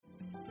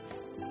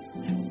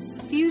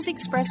Views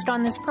expressed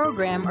on this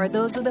program are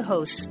those of the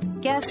hosts,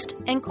 guests,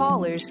 and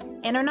callers,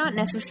 and are not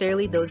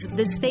necessarily those of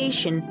this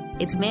station,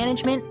 its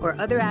management, or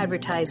other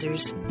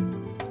advertisers.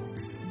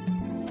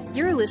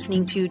 You're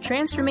listening to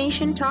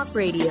Transformation Talk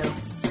Radio.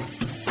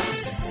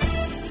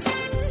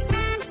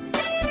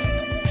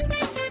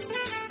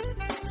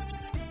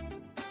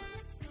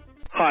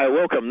 Hi,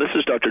 welcome. This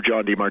is Dr.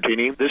 John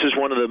DeMartini. This is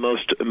one of the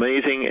most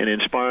amazing and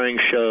inspiring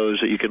shows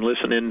that you can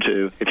listen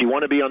into. If you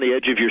want to be on the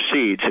edge of your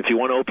seats, if you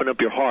want to open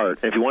up your heart,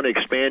 if you want to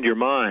expand your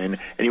mind,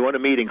 and you want to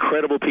meet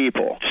incredible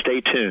people,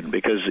 stay tuned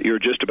because you're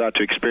just about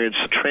to experience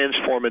a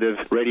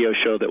transformative radio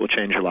show that will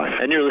change your life.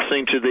 And you're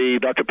listening to the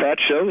Dr.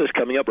 Pat Show that's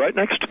coming up right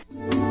next.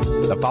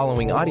 The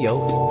following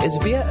audio is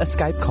via a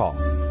Skype call.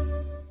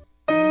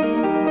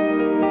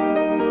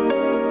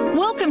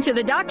 Welcome to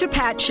the Dr.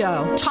 Pat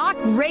Show. Talk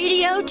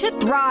radio to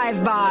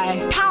thrive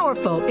by.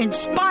 Powerful,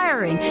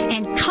 inspiring,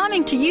 and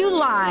coming to you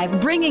live,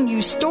 bringing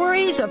you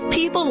stories of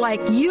people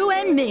like you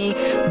and me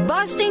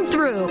busting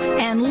through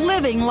and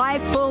living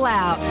life full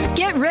out.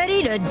 Get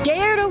ready to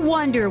dare to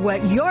wonder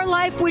what your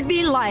life would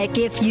be like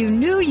if you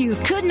knew you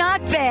could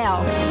not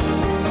fail.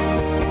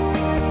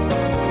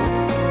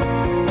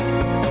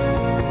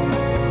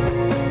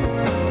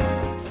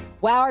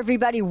 Wow,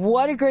 everybody,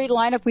 what a great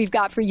lineup we've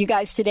got for you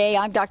guys today.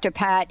 I'm Dr.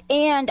 Pat,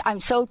 and I'm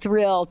so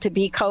thrilled to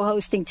be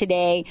co-hosting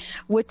today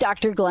with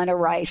Dr. Glenna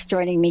Rice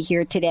joining me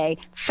here today.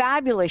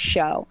 Fabulous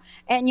show.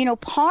 And, you know,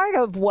 part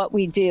of what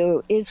we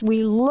do is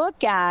we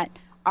look at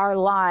our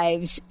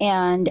lives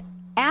and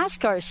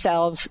ask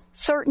ourselves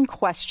certain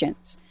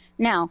questions.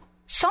 Now,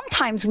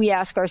 sometimes we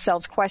ask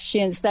ourselves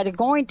questions that are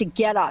going to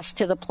get us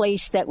to the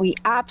place that we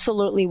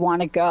absolutely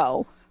want to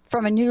go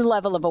from a new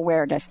level of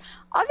awareness.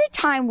 Other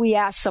time we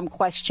ask some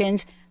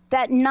questions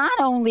that not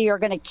only are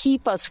going to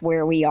keep us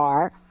where we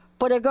are,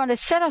 but are going to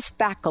set us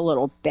back a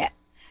little bit.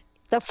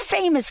 The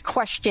famous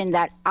question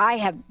that I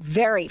am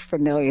very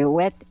familiar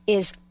with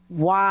is,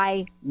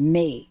 why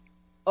me?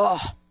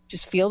 Oh,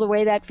 just feel the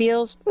way that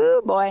feels?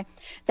 Oh, boy.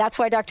 That's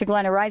why Dr.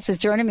 Glenna Rice is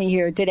joining me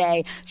here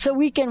today, so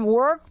we can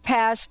work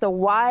past the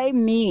why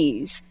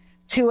me's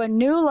to a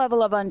new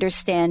level of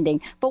understanding.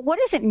 But what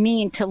does it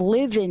mean to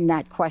live in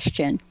that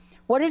question?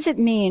 What does it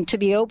mean to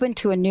be open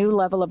to a new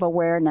level of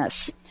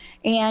awareness?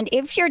 And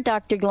if you're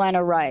Dr.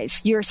 Glenna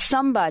Rice, you're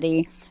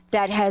somebody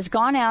that has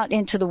gone out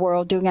into the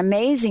world doing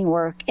amazing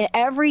work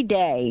every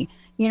day,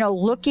 you know,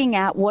 looking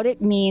at what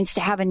it means to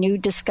have a new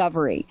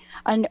discovery,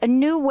 a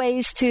new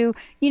ways to,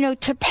 you know,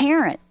 to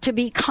parent, to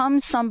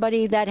become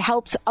somebody that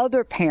helps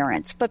other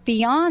parents. But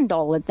beyond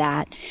all of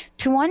that,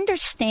 to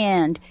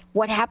understand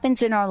what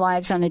happens in our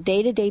lives on a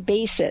day-to-day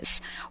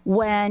basis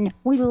when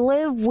we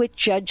live with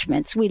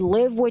judgments, we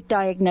live with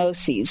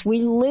diagnoses,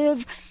 we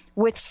live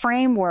with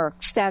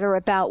frameworks that are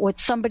about what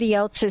somebody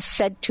else has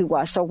said to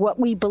us or what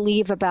we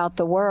believe about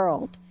the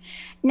world.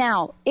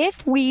 Now,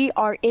 if we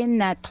are in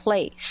that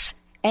place,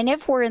 and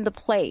if we're in the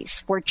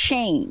place where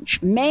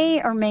change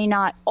may or may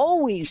not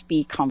always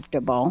be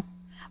comfortable,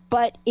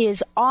 but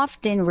is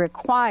often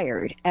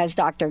required, as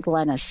Dr.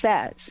 Glenna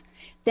says,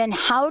 then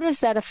how does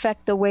that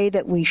affect the way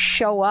that we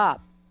show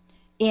up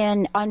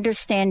in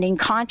understanding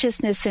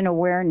consciousness and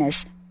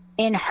awareness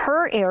in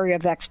her area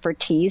of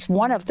expertise,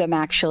 one of them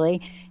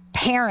actually,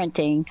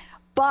 parenting,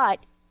 but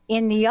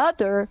in the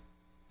other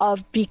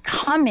of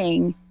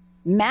becoming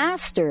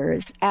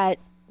masters at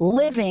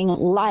living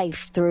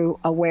life through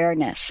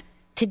awareness?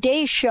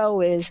 Today's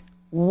show is,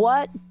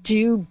 what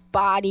do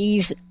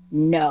bodies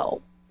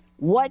know?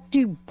 What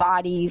do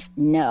bodies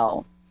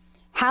know?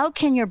 How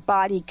can your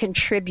body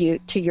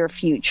contribute to your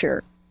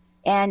future?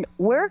 And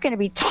we're going to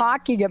be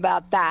talking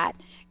about that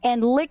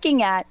and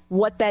looking at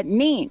what that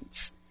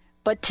means.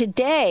 But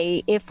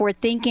today, if we're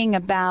thinking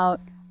about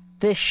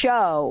the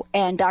show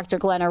and Dr.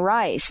 Glenna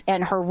Rice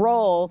and her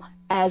role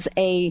as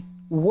a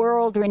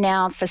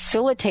world-renowned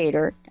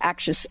facilitator,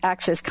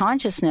 Access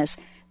Consciousness,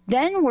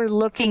 then we're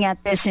looking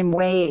at this in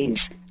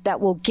ways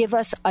that will give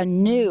us a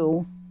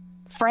new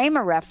frame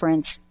of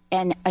reference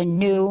and a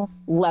new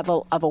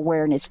level of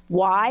awareness.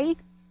 Why?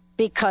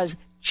 Because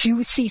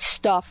juicy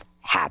stuff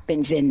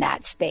happens in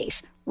that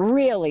space.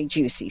 Really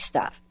juicy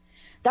stuff.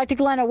 Dr.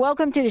 Glenna,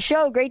 welcome to the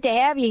show. Great to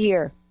have you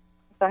here.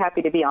 So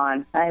happy to be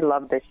on. I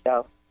love this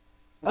show.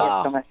 It's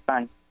so much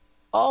fun.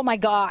 Oh, my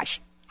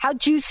gosh. How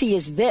juicy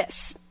is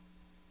this?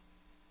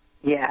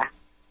 Yeah.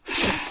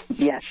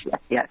 Yes.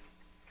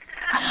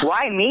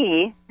 Why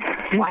me?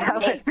 Why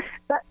me?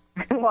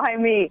 Why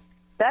me?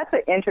 That's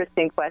an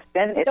interesting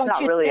question. It's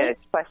not really a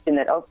question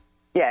that,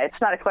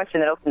 it's not a question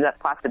that opens up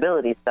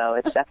possibilities, though.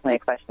 It's definitely a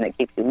question that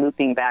keeps you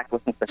looping back,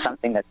 looking for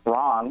something that's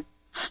wrong.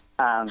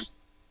 You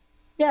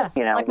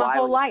know, like my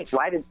whole life.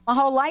 My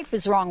whole life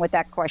is wrong with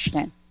that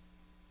question.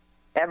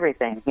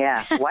 Everything,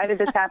 yeah. Why did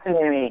this happen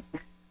to me?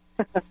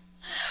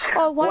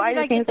 Oh, why did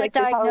I get that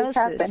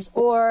diagnosis?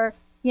 Or,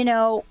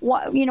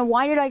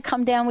 why did I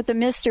come down with the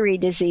mystery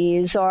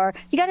disease? Or,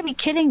 you got to be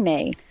kidding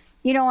me.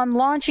 I'm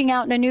launching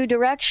out in a new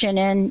direction,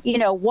 and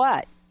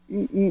what?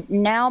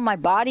 Now my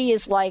body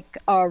is like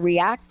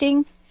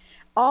reacting.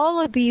 all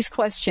of these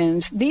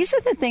questions, these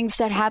are the things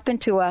that happen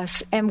to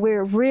us, and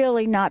we're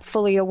really not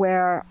fully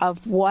aware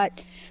of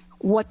what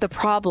the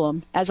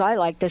problem, as I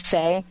like to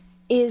say,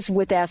 is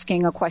with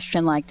asking a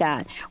question like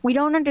that. We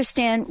don't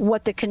understand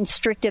what the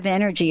constrictive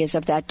energy is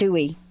of that, do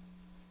we?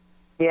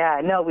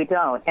 Yeah, no, we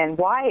don't. And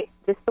why,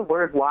 just the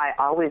word why,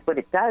 always what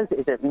it does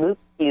is it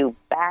loops you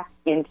back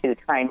into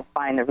trying to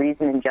find the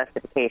reason and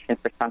justification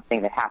for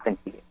something that happened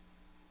to you.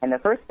 And the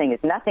first thing is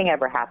nothing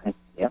ever happens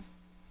to you.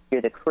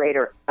 You're the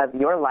creator of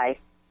your life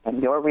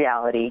and your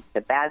reality,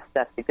 the bad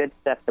stuff, the good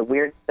stuff, the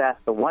weird stuff,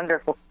 the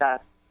wonderful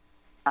stuff.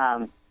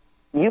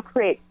 You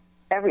create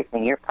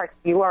everything.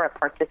 You are a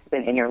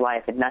participant in your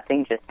life, and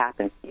nothing just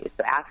happens to you.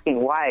 So asking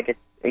why,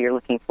 you're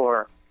looking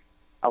for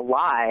a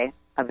lie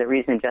of the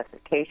reason and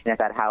justification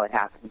about how it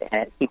happened,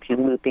 and it keeps you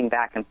looping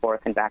back and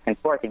forth,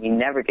 and you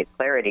never get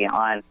clarity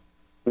on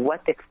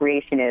what the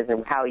creation is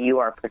or how you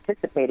are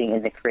participating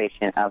in the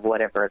creation of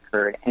whatever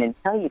occurred. And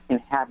until you can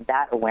have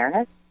that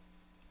awareness,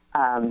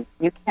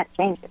 you can't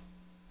change it.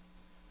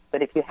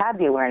 But if you have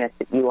the awareness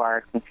that you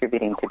are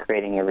contributing to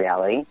creating your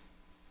reality,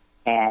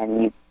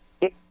 and you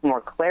get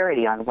more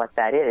clarity on what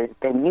that is,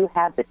 then you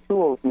have the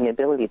tools and the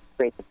ability to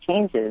create the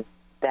changes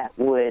that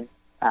would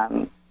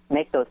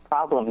make those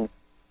problems,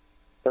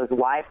 those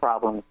why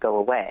problems, go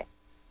away.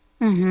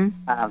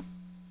 Mm-hmm.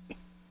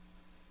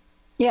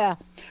 Yeah.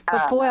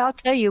 But boy, I'll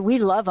tell you, we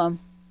love them.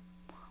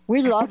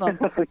 We love them.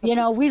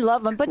 We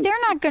love them. But they're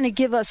not going to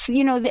give us,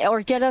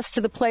 or get us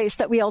to the place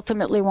that we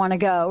ultimately want to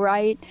go,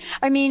 right?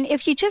 I mean,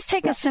 if you just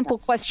take a simple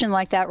question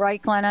like that,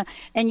 right, Glenna,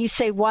 and you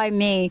say, why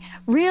me?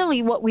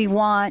 Really what we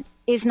want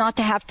is not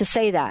to have to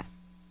say that.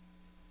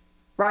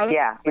 Right?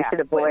 Yeah, we should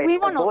avoid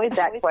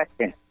that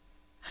question.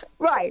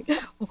 Right.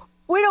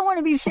 We don't want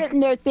to be sitting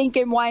there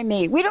thinking, why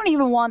me? We don't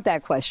even want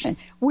that question.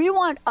 We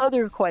want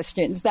other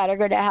questions that are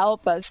going to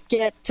help us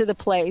get to the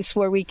place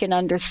where we can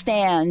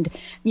understand,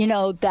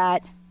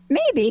 that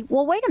maybe,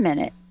 well, wait a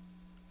minute.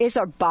 Is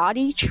our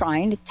body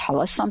trying to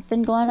tell us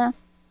something, Glenna?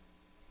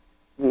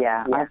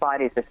 Yeah, our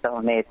bodies are so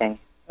amazing.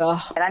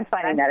 Ugh. And I'm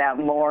finding that out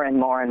more and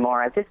more and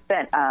more. I've just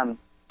spent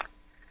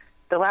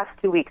the last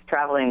 2 weeks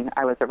traveling.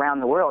 I was around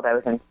the world. I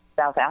was in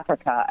South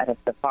Africa at a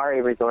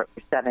safari resort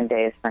for 7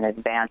 days for an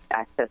advanced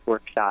access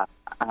workshop,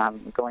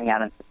 going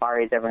out on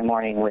safaris every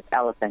morning with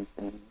elephants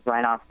and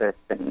rhinoceros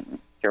and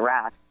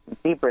giraffes and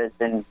zebras,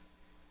 and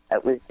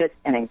it was just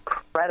an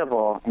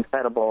incredible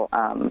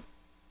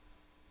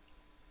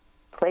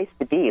place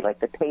to be. Like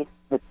the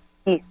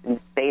peace and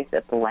space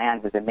of the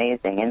land was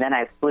amazing. And then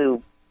I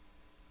flew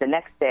the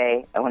next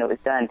day, when it was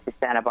done, to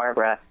Santa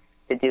Barbara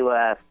to do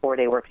a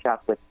 4-day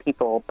workshop with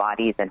people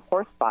bodies and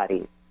horse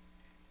bodies.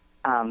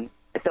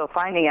 So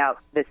finding out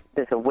this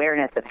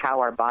awareness of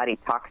how our body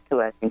talks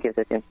to us and gives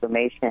us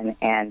information,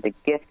 and the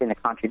gift and the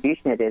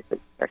contribution it is that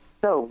are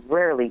so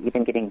rarely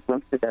even getting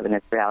glimpses of in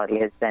this reality,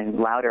 has been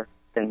louder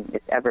than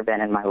it's ever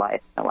been in my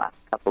life in the last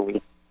couple of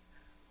weeks.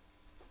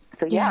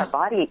 So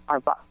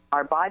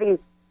our bodies,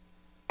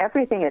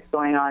 everything that's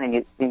going on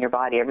in your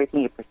body,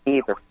 everything you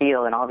perceive or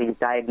feel, and all these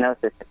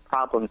diagnoses and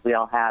problems we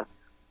all have,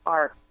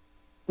 are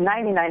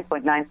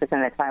 99.9% of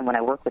the time when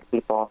I work with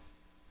people,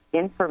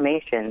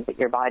 information that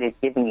your body is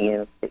giving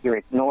you that you're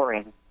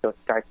ignoring, so it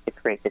starts to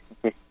create this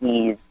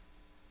disease,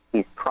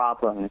 these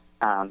problems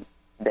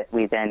that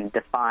we then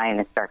define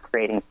and start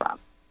creating from.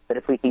 But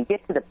if we can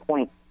get to the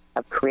point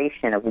of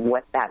creation of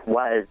what that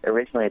was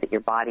originally that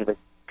your body was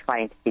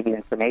trying to give you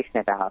information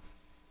about,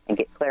 and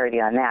get clarity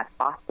on that,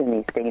 often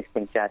these things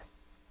can just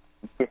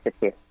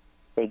disappear.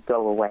 They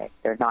go away.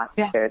 They're not.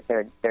 Yeah.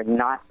 They're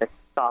not the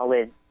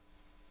solid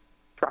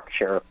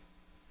structure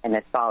and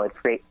the solid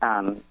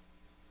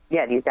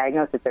these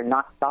diagnoses are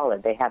not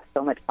solid. They have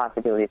so much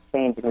possibility of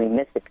change, and we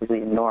miss it because we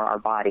ignore our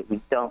body.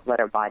 We don't let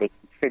our body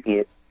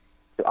contribute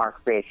to our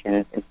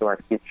creations and to our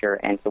future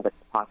and to what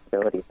the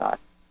possibilities are.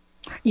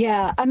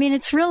 Yeah, I mean,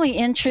 it's really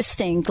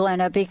interesting,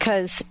 Glenna,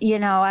 because,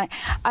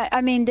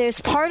 I mean, there's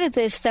part of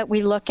this that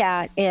we look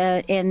at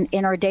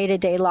in our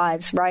day-to-day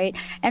lives, right?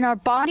 And our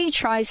body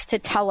tries to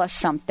tell us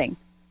something,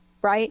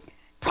 right?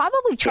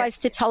 Probably tries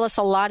to tell us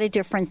a lot of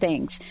different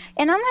things.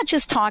 And I'm not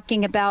just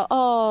talking about,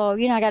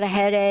 I got a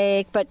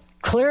headache, but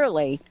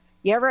clearly,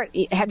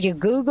 have you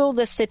Googled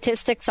the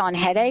statistics on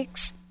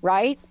headaches,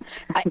 right?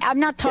 I'm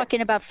not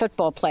talking about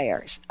football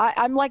players.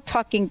 I'm like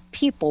talking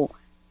people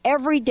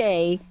every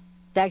day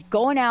that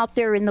going out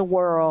there in the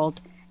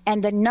world,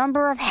 and the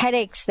number of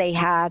headaches they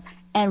have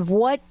and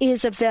what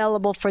is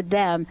available for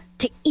them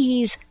to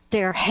ease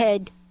their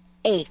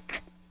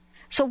headache.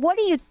 So what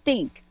do you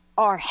think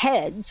our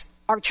heads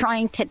are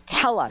trying to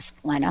tell us,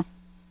 Glenna?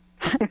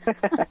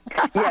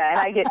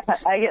 Yeah, and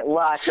I get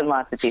lots and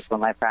lots of people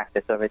in my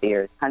practice over the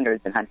years,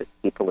 hundreds and hundreds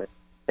of people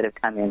that have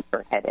come in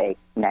for headache,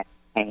 neck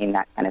pain,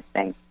 that kind of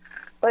thing.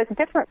 Well, it's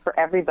different for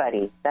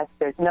everybody.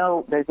 There's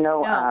no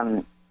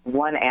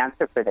one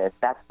answer for this.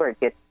 That's where it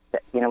gets,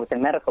 with the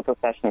medical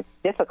profession, it's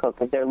difficult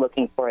because they're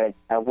looking for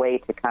a way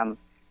to come,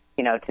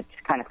 to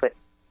kind of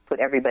put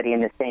everybody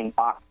in the same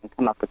box and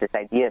come up with this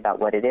idea about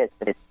what it is.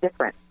 But it's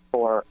different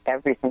for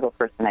every single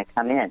person I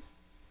come in.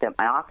 at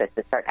my office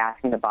to start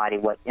asking the body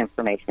what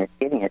information it's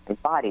giving it. The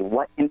body,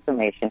 what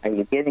information are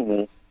you giving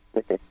me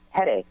with this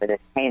headache or this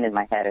pain in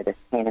my head or this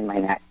pain in my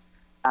neck?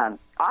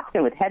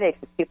 Often with headaches,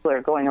 people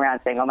are going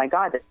around saying, oh, my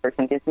God, this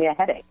person gives me a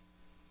headache.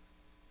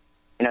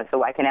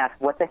 So I can ask,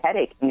 what's a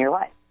headache in your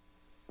life?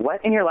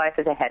 What in your life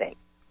is a headache?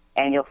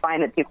 And you'll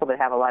find that people that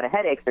have a lot of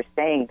headaches are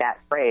saying that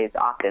phrase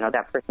often, oh,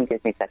 that person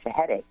gives me such a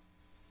headache.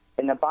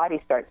 And the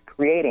body starts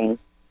creating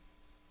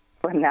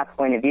from that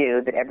point of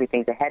view that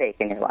everything's a headache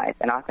in your life.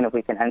 And often if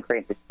we can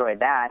uncreate and destroy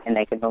that and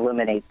they can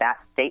eliminate that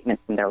statement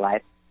from their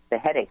life, the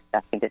headache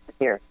stuff can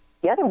disappear.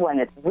 The other one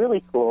that's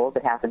really cool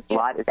that happens a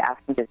lot is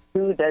asking just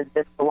who does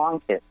this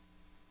belong to?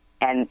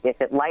 And if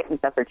it lightens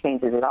up or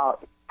changes at all,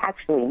 it's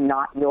actually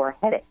not your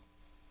headache.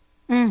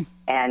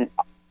 And,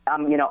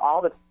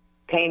 all the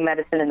pain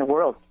medicine in the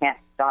world can't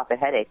stop a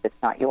headache that's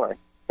not yours.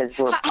 How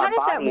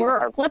does that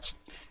work? Let's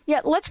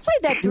play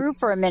that through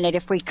for a minute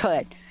if we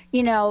could,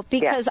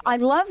 because I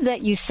love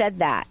that you said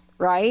that,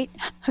 right?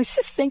 I was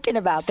just thinking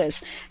about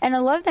this, and I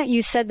love that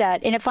you said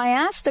that. And if I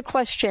ask the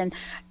question,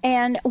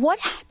 and what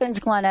happens,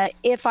 Glenna,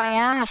 if I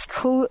ask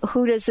who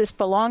does this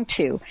belong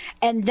to,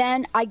 and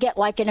then I get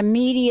like an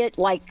immediate,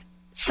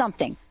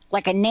 something,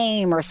 like a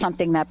name or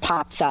something that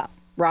pops up,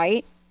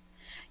 right?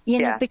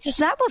 Because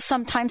that will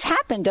sometimes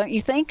happen, don't you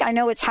think? I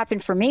know it's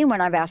happened for me when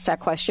I've asked that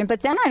question,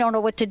 but then I don't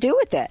know what to do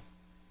with it.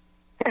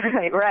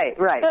 Right.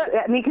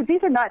 Because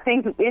these are not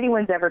things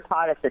anyone's ever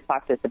taught us to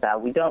talk to us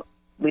about. We don't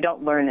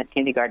learn as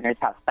kindergartners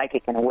how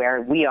psychic and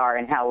aware we are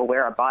and how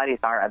aware our bodies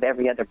are of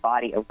every other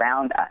body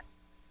around us.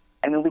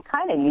 We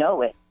kind of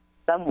know it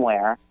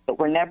somewhere, but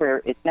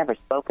it's never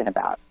spoken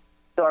about.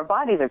 So our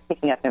bodies are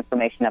picking up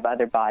information of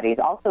other bodies,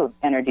 also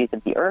energies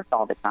of the earth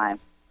all the time.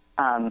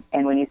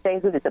 And when you say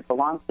who does it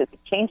belong to, if it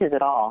changes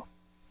at all,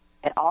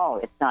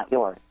 it's not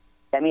yours.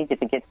 That means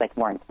if it gets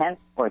more intense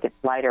or it gets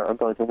lighter or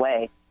goes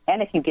away,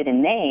 and if you get a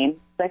name,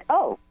 it's like,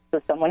 oh,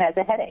 so someone has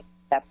a headache.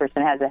 That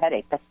person has a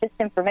headache. That's just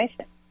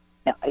information.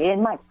 Now,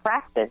 in my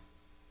practice,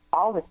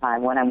 all the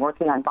time when I'm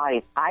working on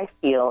bodies, I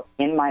feel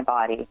in my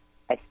body,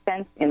 I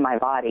sense in my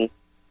body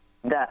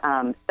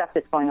the stuff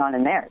that's going on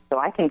in there. So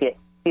I can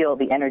feel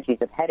the energies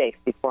of headaches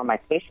before my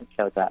patient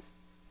shows up.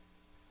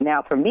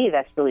 Now, for me,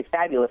 that's really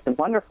fabulous and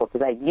wonderful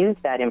because I use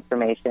that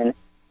information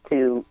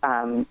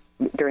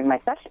during my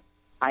session.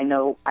 I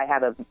know I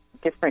have a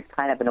different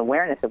kind of an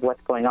awareness of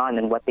what's going on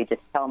than what they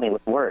just tell me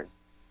with words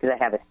because I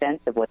have a sense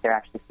of what they're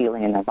actually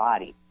feeling in their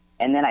body.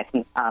 And then I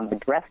can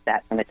address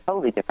that from a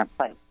totally different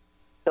place.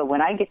 So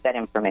when I get that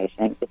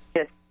information, it's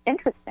just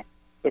interesting.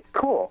 It's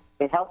cool.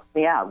 It helps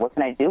me out. What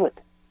can I do with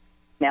it?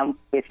 Now,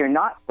 if you're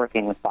not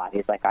working with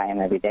bodies like I am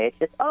every day, it's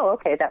just, oh,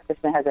 okay, that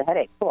person has a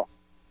headache. Cool.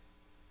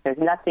 There's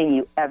nothing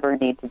you ever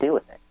need to do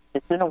with it.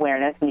 Just an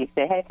awareness, and you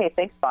say, hey, okay,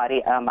 thanks,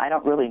 body. I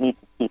don't really need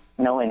to keep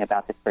knowing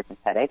about this person's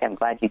headache. I'm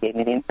glad you gave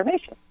me the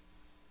information.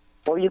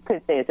 Or you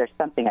could say, is there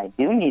something I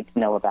do need to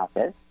know about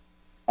this?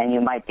 And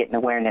you might get an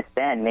awareness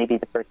then. Maybe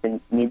the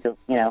person needs a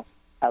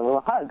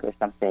little hug or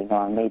something,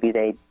 or maybe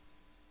they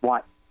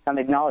want some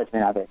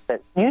acknowledgement of it.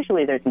 But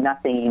usually there's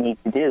nothing you need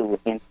to do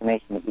with the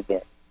information that you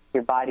get.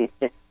 Your body's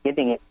just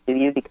giving it to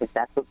you because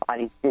that's what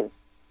bodies do.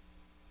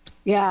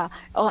 Yeah.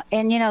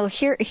 And,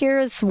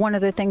 here's one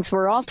of the things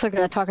we're also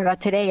going to talk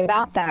about today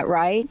about that,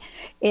 right,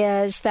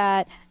 is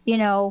that,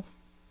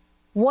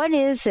 what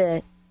is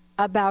it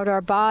about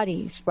our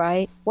bodies,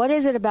 right? What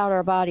is it about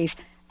our bodies?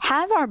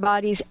 Have our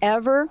bodies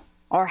ever,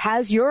 or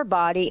has your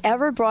body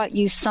ever brought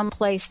you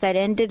someplace that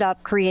ended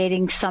up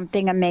creating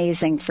something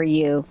amazing for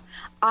you?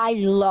 I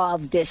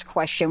love this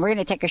question. We're going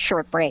to take a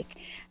short break.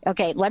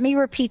 Okay, let me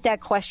repeat that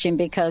question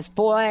because,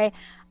 boy,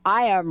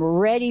 I am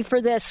ready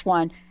for this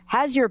one.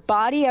 Has your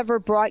body ever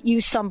brought you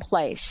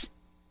someplace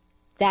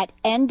that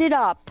ended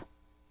up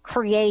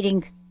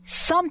creating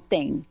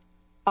something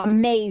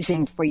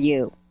amazing for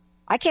you?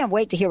 I can't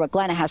wait to hear what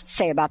Glenna has to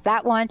say about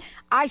that one.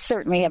 I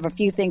certainly have a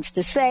few things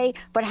to say,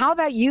 but how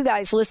about you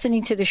guys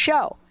listening to the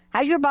show?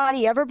 Has your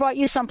body ever brought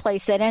you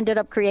someplace that ended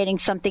up creating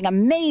something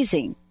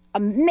amazing,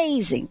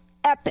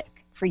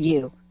 epic for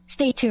you?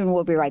 Stay tuned.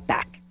 We'll be right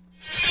back.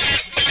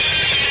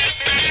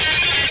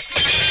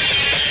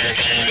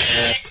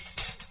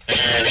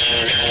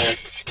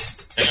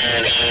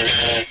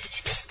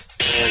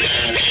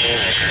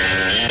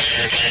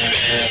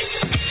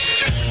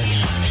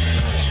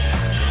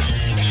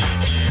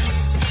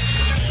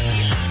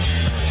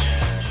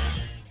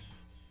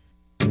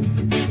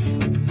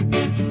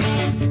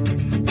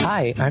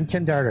 Hi, I'm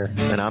Tim Darter.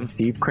 And I'm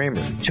Steve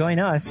Kramer. Join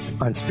us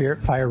on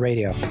Spirit Fire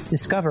Radio.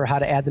 Discover how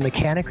to add the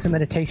mechanics of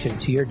meditation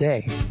to your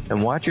day.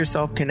 And watch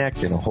yourself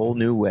connect in a whole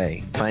new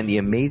way. Find the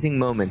amazing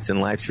moments in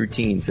life's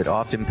routines that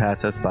often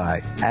pass us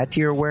by. Add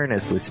to your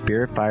awareness with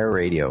Spirit Fire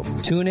Radio.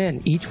 Tune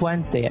in each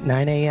Wednesday at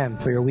 9 a.m.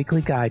 for your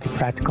weekly guide to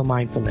practical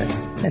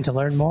mindfulness. And to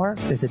learn more,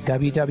 visit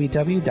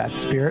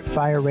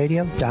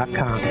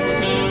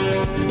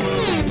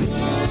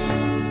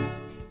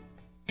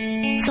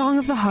www.spiritfireradio.com. Song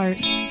of the Heart,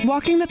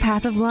 Walking the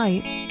Path of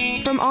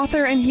Light, from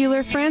author and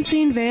healer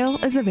Francine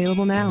Vale is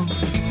available now.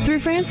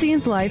 Through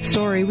Francine's life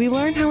story, we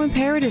learn how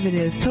imperative it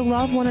is to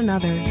love one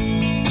another.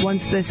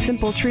 Once this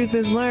simple truth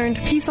is learned,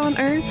 peace on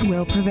earth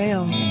will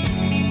prevail.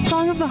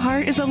 Song of the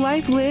Heart is a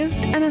life lived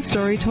and a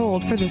story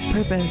told for this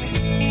purpose.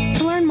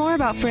 To learn more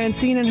about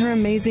Francine and her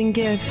amazing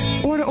gifts,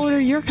 or to order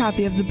your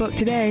copy of the book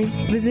today,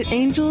 visit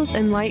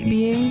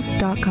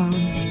angelsandlightbeings.com.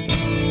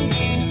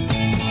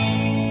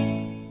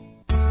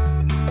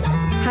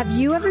 Have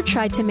you ever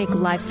tried to make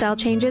lifestyle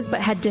changes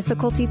but had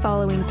difficulty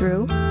following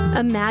through?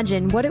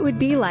 Imagine what it would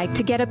be like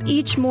to get up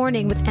each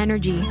morning with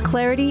energy,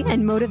 clarity,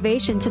 and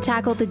motivation to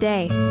tackle the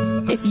day.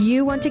 If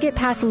you want to get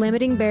past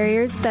limiting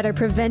barriers that are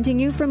preventing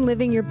you from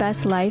living your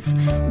best life,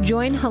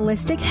 join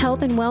holistic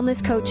health and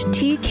wellness coach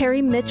T.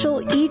 Carey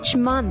Mitchell each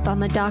month on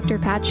the Dr.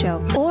 Pat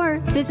Show. Or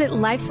visit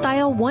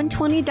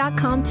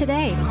lifestyle120.com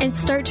today and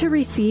start to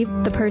receive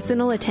the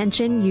personal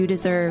attention you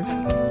deserve.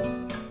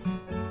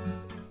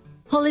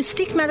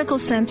 Holistic Medical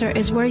Center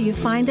is where you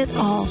find it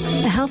all.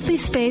 A healthy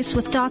space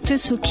with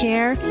doctors who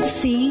care,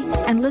 see,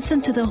 and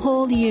listen to the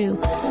whole you.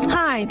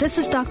 Hi, this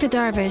is Dr.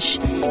 Darvish.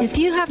 If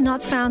you have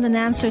not found an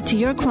answer to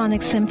your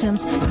chronic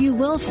symptoms, you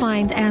will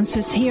find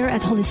answers here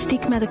at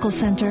Holistic Medical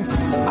Center.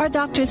 Our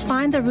doctors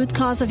find the root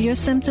cause of your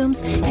symptoms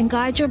and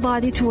guide your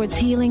body towards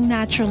healing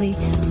naturally.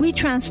 We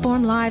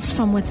transform lives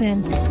from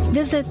within.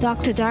 Visit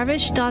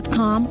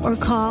drdarvish.com or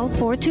call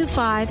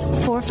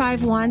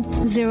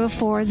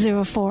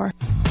 425-451-0404.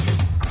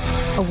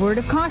 A word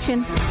of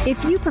caution,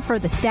 if you prefer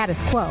the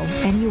status quo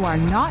and you are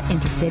not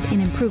interested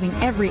in improving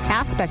every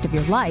aspect of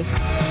your life,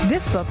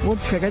 this book will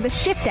trigger the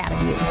shift out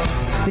of you.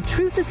 The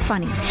Truth is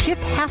Funny,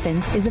 Shift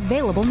Happens is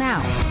available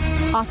now.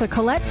 Author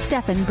Colette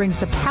Steffen brings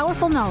the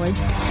powerful knowledge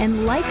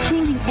and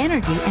life-changing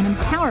energy and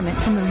empowerment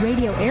from the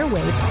radio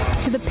airwaves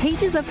to the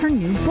pages of her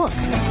new book.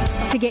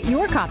 To get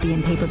your copy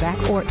in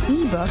paperback or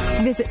ebook,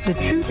 visit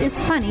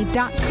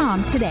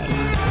thetruthisfunny.com today.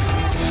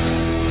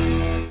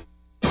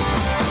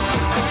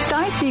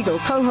 Sky Siegel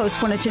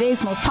co-hosts one of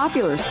today's most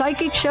popular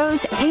psychic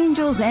shows,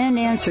 Angels and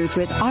Answers,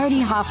 with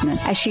Artie Hoffman,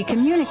 as she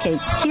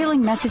communicates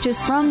healing messages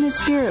from the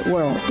spirit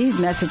world. These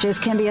messages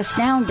can be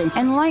astounding,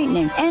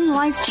 enlightening, and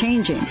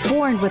life-changing.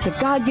 Born with the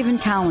God-given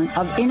talent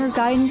of inner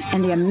guidance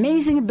and the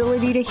amazing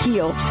ability to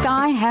heal,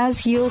 Sky has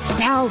healed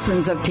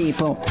thousands of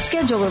people.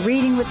 Schedule a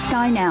reading with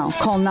Sky now.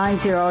 Call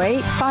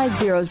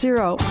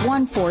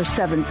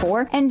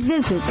 908-500-1474 and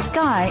visit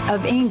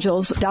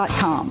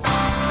skyofangels.com.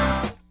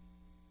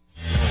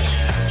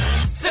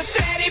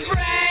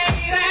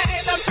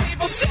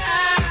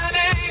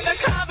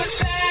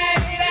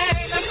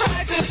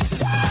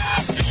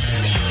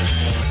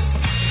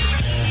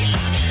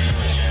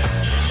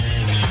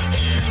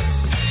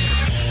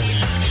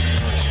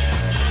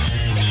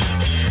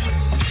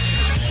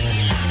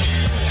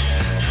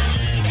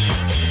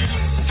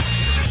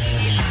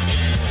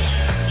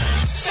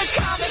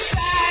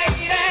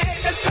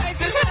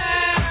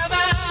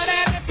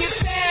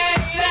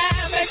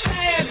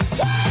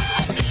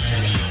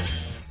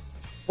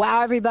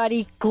 Wow,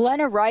 everybody.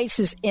 Glenna Rice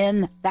is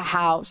in the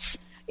house.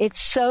 It's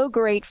so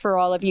great for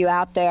all of you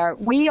out there.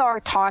 We are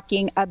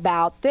talking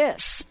about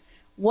this.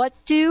 What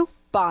do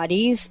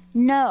bodies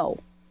know?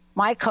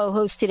 My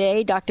co-host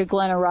today, Dr.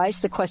 Glenna Rice,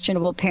 the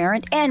questionable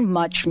parent, and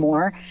much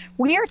more.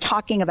 We are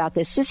talking about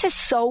this. This is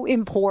so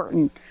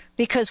important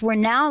because we're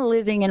now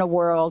living in a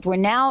world, we're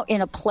now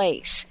in a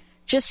place,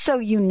 just so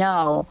you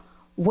know,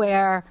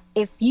 where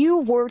if you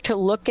were to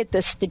look at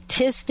the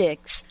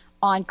statistics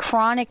on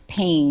chronic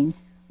pain,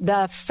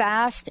 the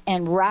fast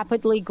and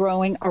rapidly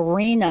growing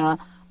arena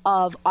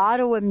of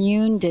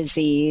autoimmune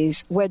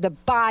disease, where the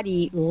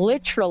body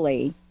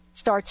literally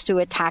starts to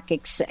attack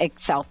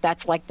itself.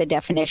 That's like the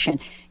definition.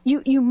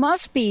 You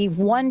must be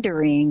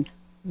wondering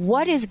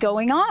what is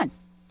going on.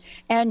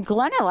 And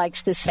Glenna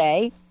likes to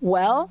say,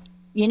 well,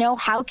 you know,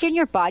 how can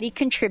your body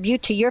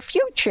contribute to your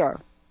future?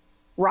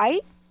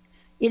 Right?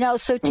 You know,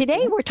 so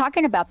today we're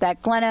talking about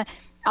that. Glenna,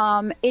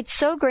 it's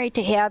so great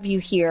to have you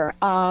here.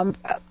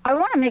 I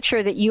want to make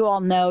sure that you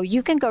all know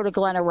you can go to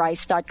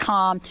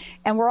glennarice.com,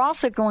 and we're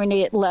also going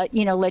to let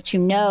you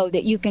know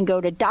that you can go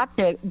to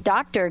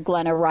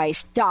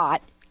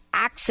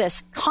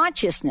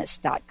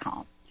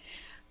drglennarice.accessconsciousness.com.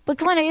 But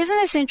Glenna, isn't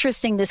this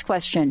interesting, this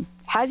question?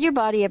 Has your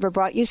body ever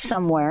brought you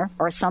somewhere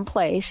or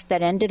someplace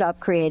that ended up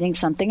creating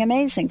something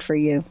amazing for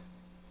you?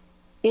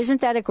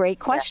 Isn't that a great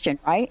question,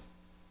 right?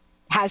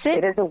 Has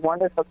it? It is a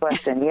wonderful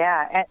question,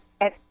 yeah.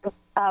 And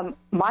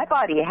my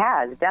body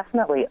has,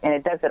 definitely, and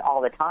it does it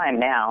all the time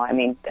now. I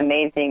mean,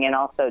 amazing and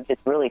also just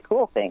really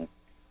cool things.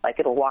 Like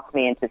it'll walk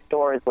me into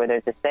stores where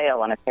there's a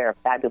sale on a pair of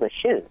fabulous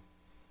shoes,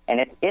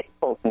 and it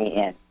pulls me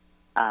in.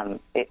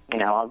 I'll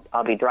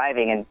be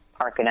driving and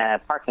park in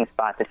a parking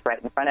spot that's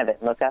right in front of it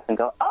and look up and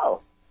go,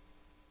 oh,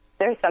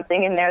 there's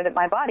something in there that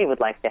my body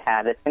would like to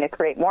have that's going to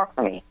create more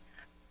for me.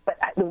 But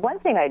the one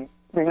thing I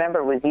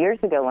remember was years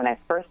ago when I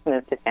first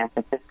moved to San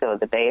Francisco,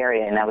 the Bay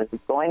Area, and I was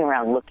going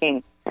around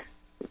looking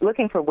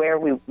for where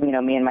me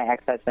and my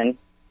ex-husband,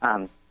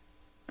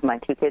 my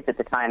two kids at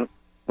the time,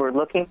 were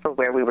looking for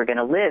where we were going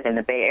to live in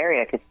the Bay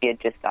Area because he had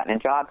just gotten a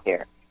job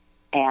here.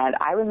 And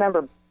I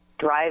remember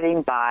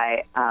driving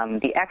by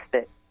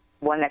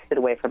one exit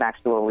away from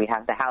actually where we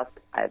have the house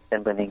I've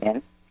been living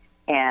in,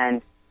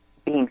 and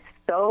being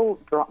so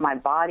my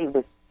body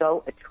was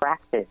so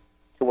attracted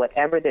to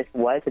whatever this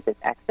was at this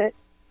exit.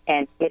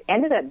 And it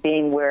ended up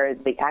being where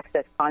the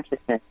Access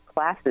Consciousness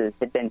classes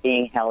had been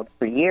being held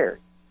for years.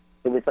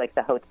 It was like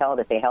the hotel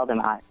that they held them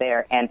out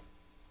there. And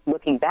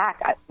looking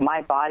back,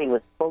 my body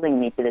was pulling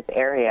me to this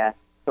area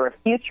for a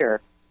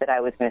future that I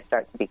was going to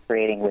start to be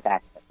creating with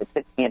Access. It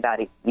took me about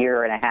a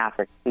year and a half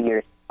or 2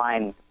 years to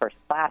find the first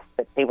class,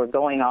 but they were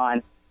going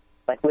on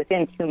like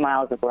within 2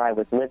 miles of where I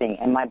was living,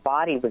 and my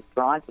body was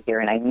drawn to here,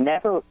 and I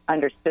never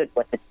understood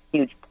what this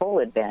huge pull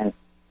had been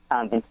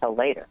until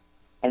later.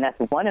 And that's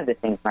one of the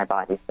things my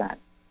body's done.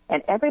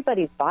 And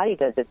everybody's body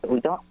does it, but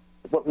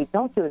what we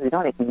don't do is we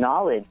don't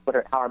acknowledge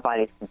how our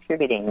body's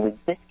contributing. We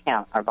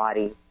discount our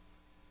body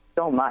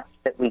so much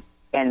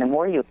and the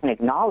more you can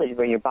acknowledge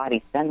where your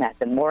body's done that,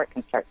 the more it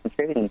can start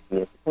contributing to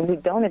you. When we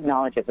don't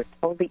acknowledge it, we're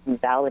totally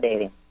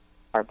invalidating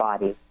our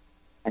bodies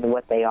and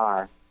what they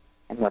are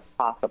and what's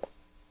possible.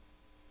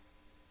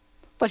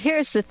 But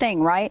here's the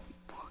thing, right?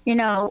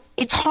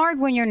 It's hard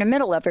when you're in the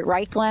middle of it,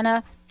 right,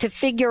 Glenna, to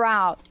figure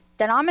out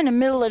that I'm in the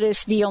middle of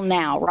this deal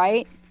now,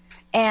 right?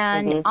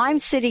 And I'm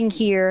sitting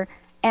here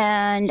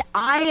and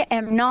I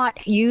am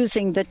not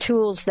using the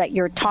tools that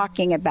you're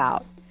talking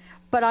about.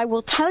 But I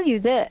will tell you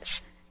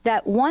this,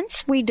 that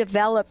once we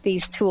develop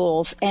these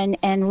tools and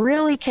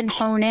really can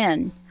hone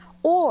in,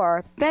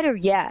 or better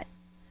yet,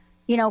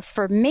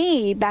 for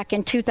me, back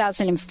in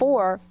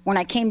 2004, when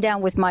I came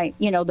down with my,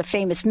 the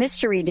famous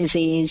mystery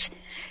disease,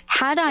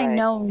 had I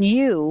known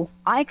you,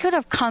 I could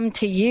have come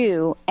to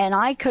you and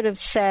I could have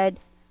said,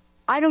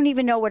 I don't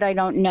even know what I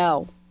don't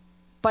know,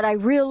 but I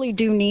really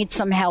do need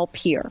some help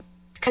here,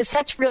 because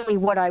that's really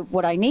what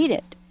I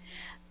needed.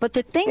 But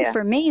the thing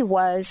for me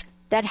was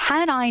that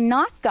had I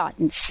not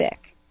gotten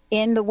sick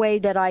in the way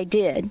that I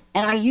did,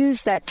 and I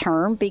use that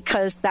term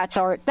because that's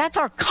our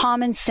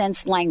common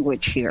sense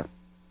language here.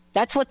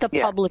 That's what the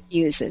public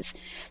uses.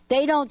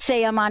 They don't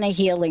say I'm on a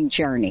healing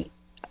journey.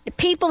 The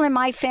people in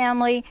my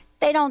family,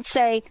 they don't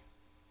say,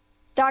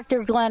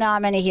 Dr. Glenna,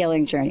 I'm on a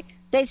healing journey.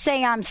 They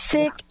say I'm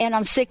sick and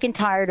I'm sick and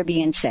tired of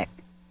being sick,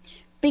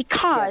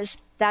 because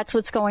that's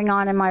what's going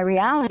on in my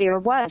reality, or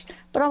was.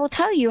 But I will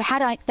tell you,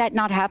 had that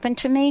not happened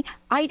to me,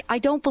 I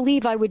don't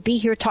believe I would be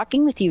here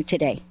talking with you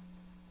today.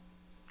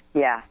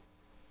 Yeah.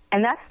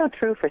 And that's so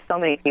true for so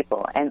many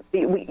people. And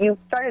you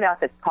started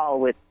out this call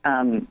with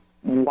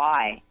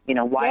why?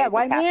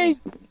 Why me?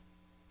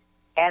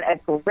 And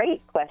a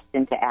great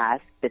question to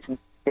ask that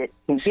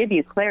can give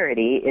you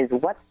clarity is,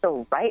 what's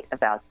so right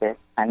about this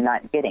I'm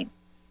not getting?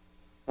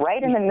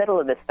 Right in the middle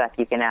of this stuff,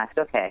 you can ask,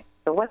 okay,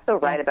 so what's so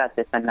right about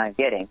this I'm not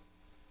getting?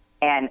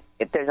 And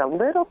if there's a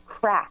little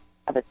crack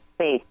of a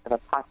space of a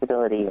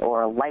possibility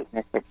or a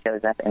lightness that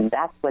shows up, and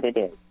that's what it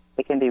is.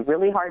 It can be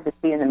really hard to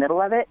see in the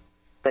middle of it,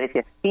 but if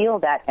you feel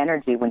that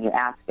energy when you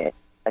ask it,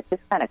 like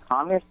just kind of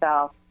calm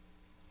yourself,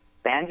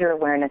 expand your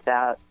awareness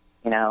out,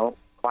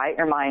 quiet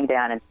your mind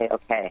down and say,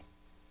 okay,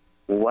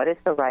 what is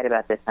so right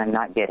about this I'm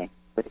not getting?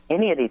 With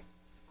any of these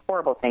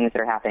horrible things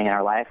that are happening in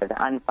our life, or the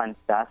unfun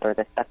stuff, or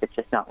the stuff that's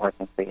just not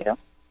working for you,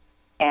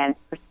 and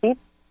perceive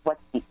what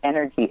the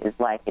energy is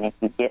like, and if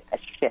you get a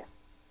shift.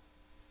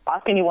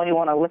 Often you won't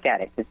want to look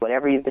at it, because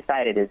whatever you've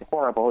decided is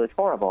horrible,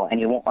 and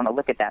you won't want to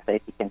look at that. But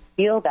if you can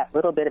feel that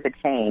little bit of a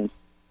change,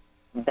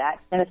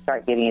 that's going to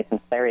start giving you some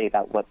clarity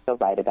about what's so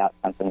right about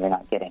something you're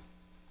not getting.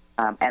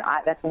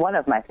 That's one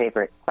of my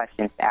favorite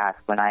questions to ask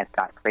when I've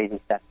got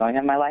crazy stuff going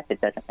on in my life that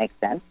doesn't make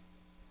sense.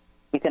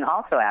 You can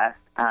also ask,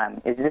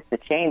 is this the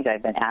change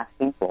I've been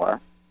asking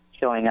for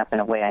showing up in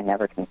a way I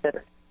never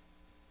considered?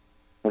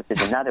 Which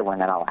is another one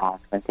that I'll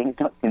ask when things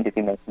don't seem to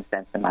be making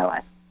sense in my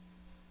life.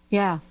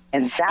 Yeah.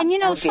 And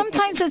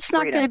sometimes it's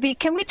not going to be.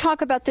 Can we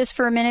talk about this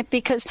for a minute?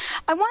 Because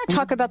I want to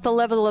talk about the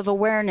level of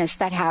awareness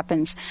that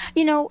happens.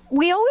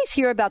 We always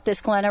hear about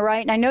this, Glenna,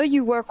 right? And I know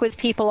you work with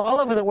people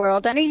all over the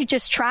world. I know you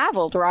just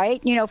traveled,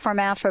 right? From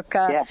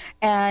Africa. Yeah.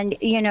 And,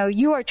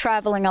 you are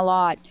traveling a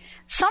lot.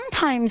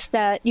 Sometimes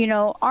that,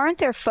 aren't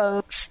there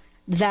folks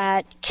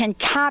that can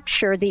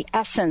capture the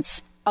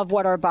essence of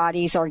what our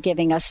bodies are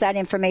giving us, that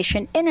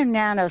information in a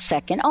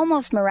nanosecond,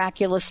 almost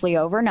miraculously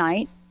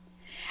overnight?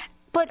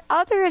 But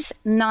others,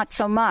 not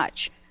so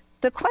much.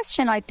 The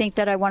question I think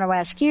that I want to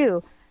ask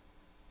you,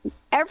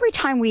 every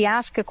time we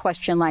ask a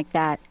question like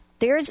that,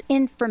 there's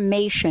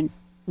information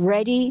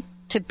ready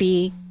to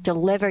be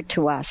delivered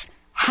to us.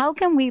 How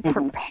can we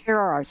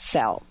prepare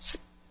ourselves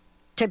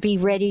to be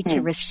ready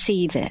to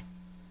receive it?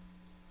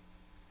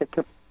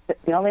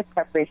 The only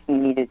preparation you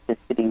need is just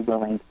to be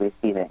willing to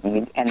receive it.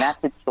 And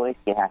that's a choice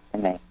you have to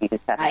make. You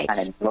just have to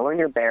kind of lower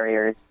your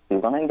barriers, be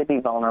willing to be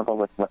vulnerable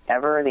with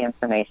whatever the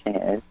information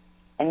is,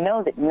 and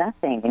know that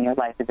nothing in your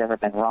life has ever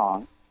been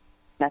wrong.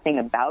 Nothing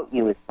about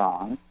you is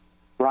wrong.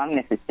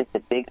 Wrongness is just a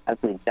big,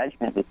 ugly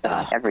judgment we put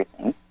on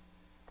everything.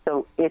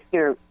 So if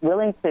you're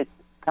willing to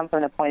come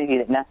from the point of view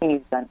that nothing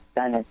you've done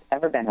has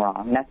ever been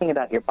wrong, nothing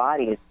about your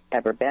body has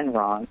ever been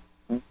wrong,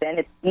 then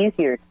it's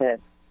easier to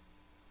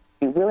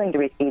be willing to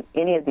receive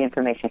any of the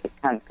information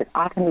that comes. Because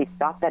often we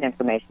stop that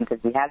information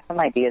because we have some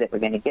idea that we're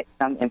going to get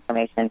some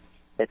information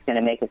that's going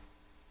to make us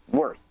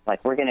worse.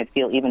 Like we're going to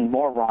feel even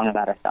more wrong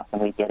about ourselves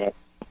when we get it.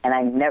 And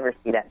I never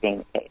see that being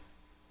the case.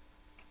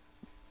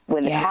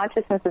 When the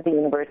consciousness of the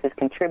universe is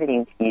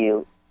contributing to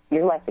you,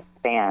 your life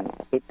expands.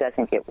 It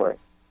doesn't get worse.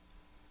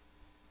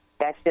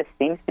 That just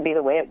seems to be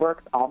the way it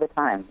works all the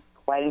time.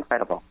 It's quite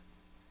incredible.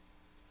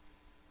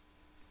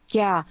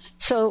 Yeah.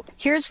 So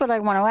here's what I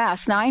want to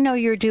ask. Now, I know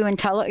you're doing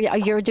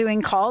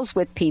calls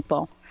with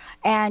people,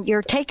 and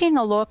you're taking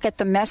a look at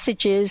the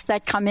messages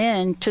that come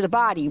in to the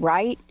body,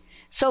 right?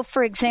 So,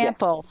 for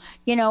example,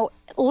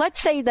 let's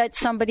say that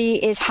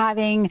somebody is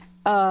having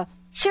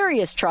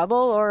serious trouble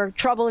or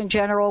trouble in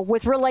general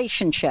with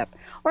relationship,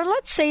 or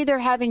let's say they're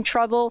having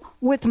trouble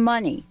with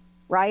money,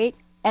 right?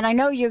 And I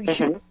know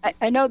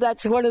I know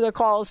that's one of the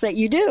calls that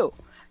you do,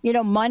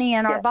 money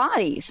in our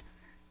bodies.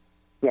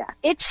 Yeah.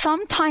 It's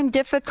sometimes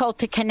difficult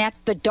to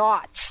connect the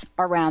dots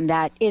around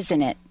that,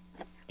 isn't it?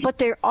 But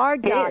there are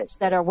dots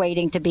that are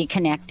waiting to be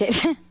connected.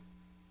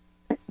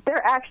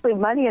 They're actually,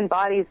 money and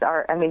bodies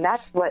are,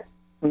 that's what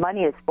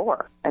money is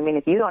for.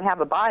 If you don't have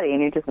a body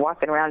and you're just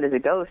walking around as a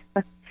ghost,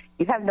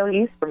 you have no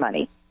use for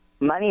money.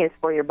 Money is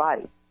for your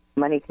body.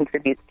 Money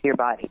contributes to your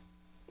body.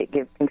 It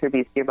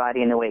contributes to your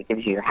body in the way it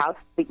gives you your house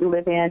that you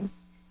live in.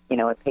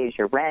 It pays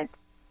your rent,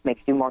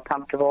 makes you more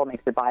comfortable,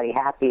 makes the body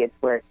happy. It's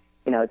where,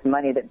 it's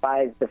money that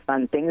buys the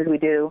fun things we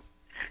do.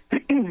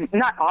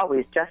 Not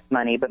always just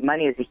money, but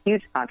money is a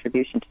huge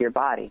contribution to your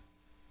body.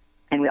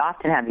 And we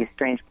often have these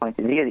strange points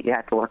of view that you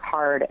have to work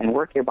hard and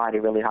work your body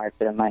really hard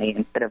for the money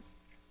instead of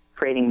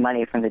creating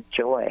money from the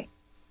joy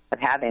of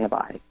having a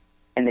body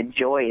and the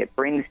joy it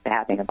brings to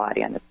having a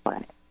body on this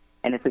planet.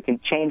 And if we can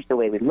change the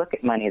way we look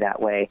at money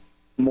that way,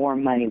 more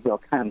money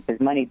will come, because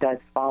money does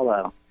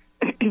follow.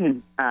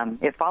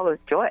 It follows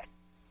joy.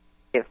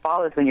 It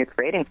follows when you're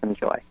creating from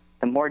joy.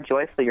 The more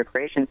joyful your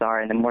creations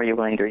are and the more you're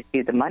willing to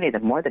receive the money, the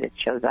more that it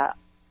shows up.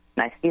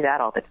 And I see that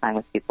all the time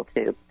with people,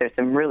 too. There's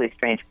some really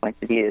strange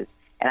points of view.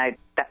 And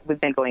we've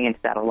been going into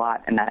that a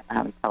lot in that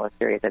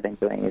teleseries I've been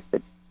doing, is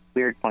the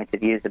weird points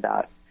of views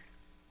about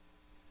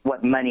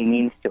what money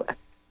means to us,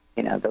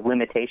 the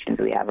limitations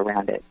we have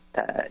around it,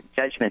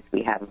 judgments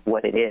we have of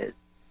what it is.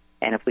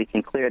 And if we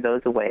can clear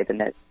those away,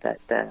 then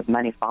the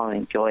money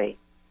following joy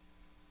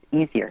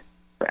is easier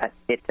for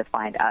it to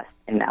find us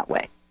in that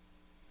way.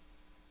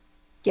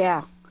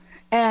 Yeah.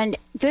 And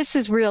this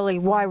is really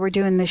why we're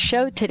doing this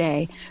show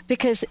today,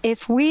 because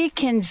if we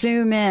can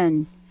zoom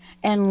in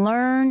and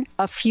learn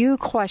a few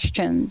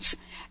questions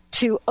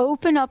to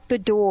open up the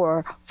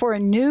door for a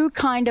new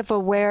kind of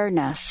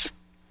awareness,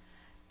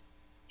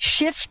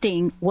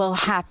 shifting will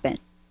happen.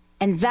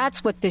 And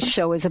that's what this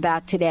show is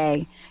about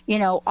today.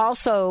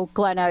 Also,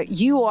 Glenna,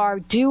 you are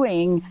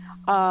doing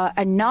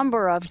a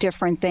number of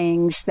different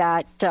things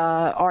that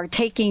are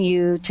taking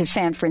you to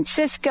San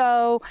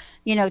Francisco,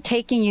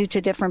 taking you to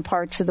different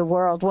parts of the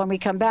world. When we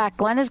come back,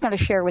 Glenna's going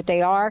to share what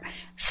they are.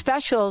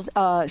 Special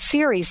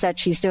series that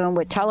she's doing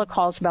with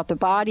telecalls about the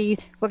body.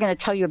 We're going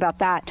to tell you about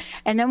that.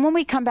 And then when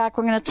we come back,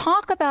 we're going to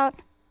talk about,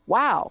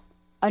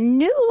 a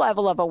new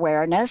level of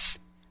awareness.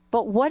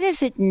 But what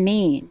does it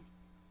mean?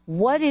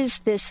 What is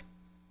this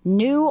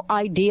new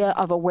idea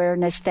of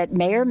awareness that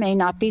may or may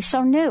not be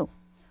so new?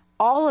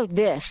 All of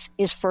this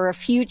is for a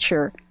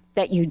future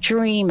that you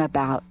dream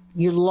about,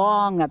 you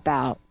long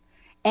about,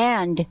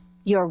 and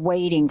you're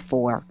waiting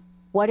for.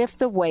 What if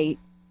the wait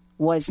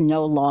was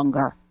no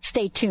longer?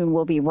 Stay tuned.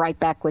 We'll be right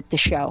back with the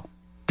show.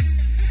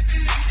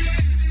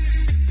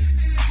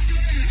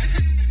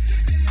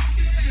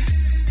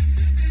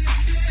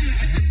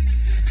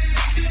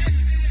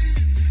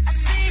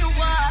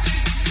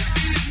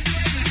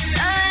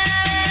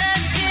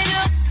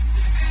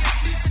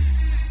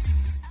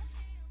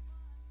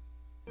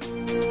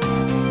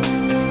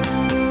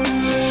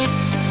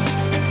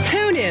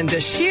 To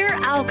Sheer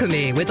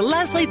Alchemy with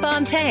Leslie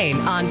Fontaine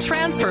on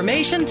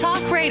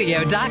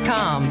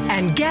TransformationTalkRadio.com,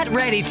 and get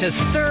ready to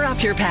stir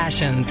up your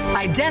passions,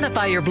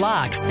 identify your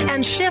blocks,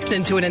 and shift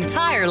into an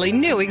entirely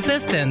new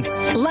existence.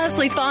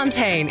 Leslie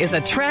Fontaine is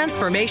a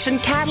transformation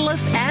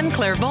catalyst and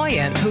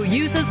clairvoyant who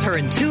uses her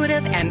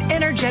intuitive and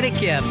energetic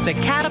gifts to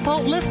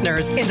catapult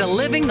listeners into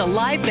living the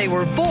life they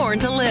were born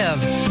to live.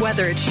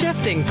 Whether it's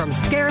shifting from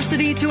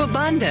scarcity to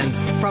abundance,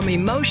 from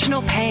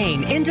emotional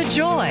pain into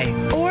joy,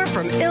 or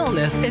from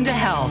illness into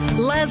health,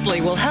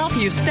 Leslie will help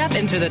you step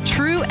into the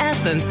true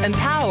essence and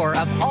power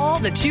of all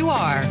that you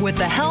are with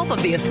the help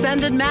of the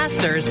Ascended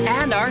Masters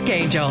and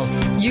Archangels.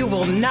 You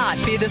will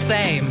not be the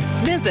same.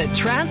 Visit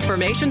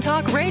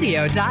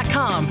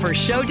TransformationTalkRadio.com for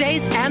show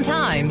dates and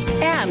times,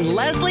 and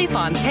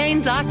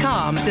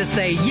LeslieFontaine.com to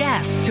say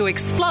yes to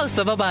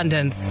explosive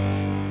abundance.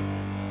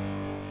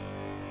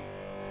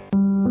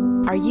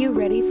 Are you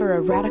ready for a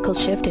radical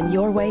shift in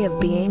your way of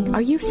being? Are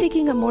you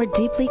seeking a more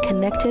deeply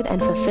connected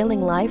and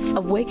fulfilling life?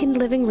 Awakened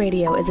Living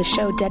Radio is a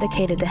show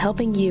dedicated to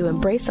helping you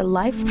embrace a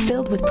life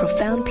filled with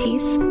profound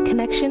peace,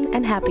 connection,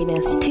 and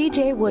happiness.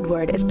 TJ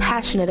Woodward is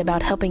passionate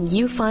about helping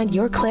you find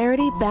your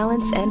clarity,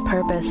 balance, and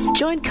purpose.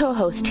 Join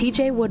co-host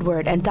TJ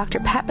Woodward and Dr.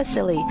 Pat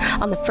Basili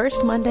on the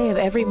first Monday of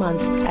every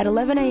month at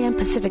 11 a.m.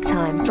 Pacific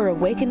Time for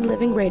Awakened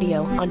Living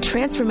Radio on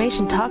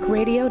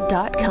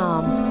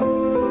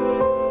TransformationTalkRadio.com.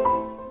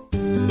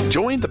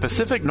 Join the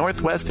Pacific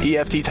Northwest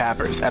EFT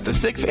Tappers at the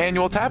 6th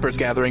Annual Tappers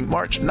Gathering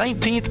March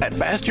 19th at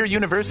Bastyr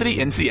University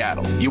in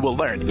Seattle. You will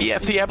learn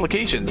EFT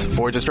applications,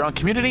 forge a strong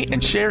community,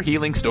 and share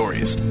healing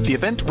stories. The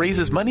event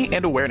raises money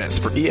and awareness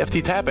for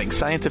EFT tapping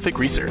scientific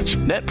research.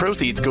 Net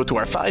proceeds go to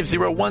our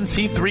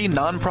 501c3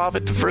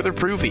 nonprofit to further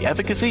prove the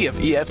efficacy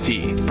of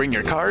EFT. Bring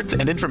your cards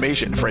and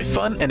information for a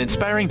fun and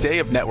inspiring day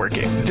of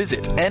networking.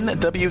 Visit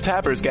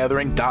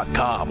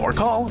nwtappersgathering.com or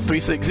call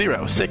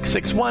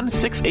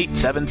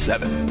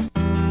 360-661-6877.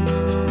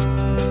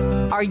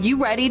 Are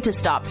you ready to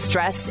stop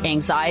stress,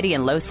 anxiety,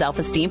 and low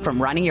self-esteem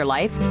from running your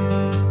life?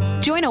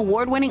 Join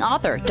award-winning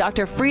author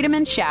Dr.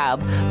 Friedemann Schaub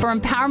for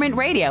Empowerment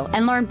Radio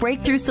and learn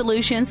breakthrough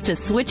solutions to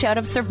switch out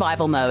of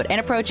survival mode and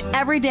approach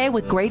every day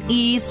with great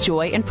ease,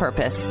 joy, and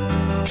purpose.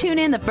 Tune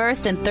in the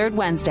first and third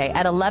Wednesday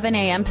at 11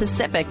 a.m.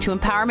 Pacific to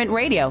Empowerment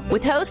Radio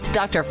with host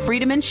Dr.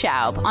 Friedemann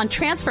Schaub on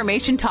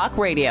Transformation Talk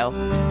Radio.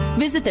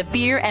 Visit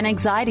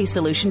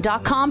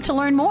thefearandanxietysolution.com to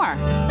learn more.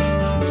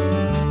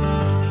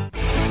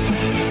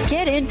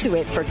 Get into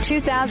it for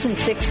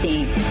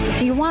 2016.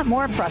 Do you want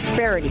more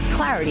prosperity,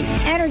 clarity,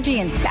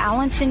 energy, and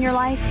balance in your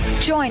life?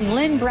 Join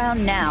Lynn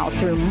Brown now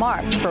through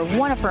March for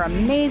one of her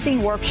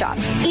amazing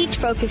workshops, each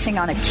focusing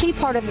on a key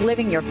part of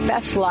living your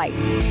best life.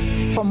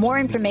 For more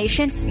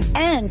information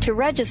and to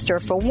register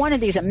for one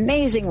of these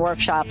amazing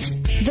workshops,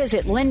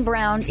 visit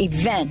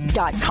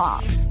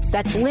lynnbrownevent.com.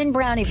 That's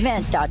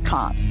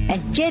lynnbrownevent.com.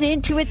 And get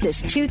into it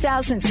this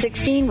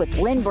 2016 with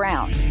Lynn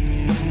Brown.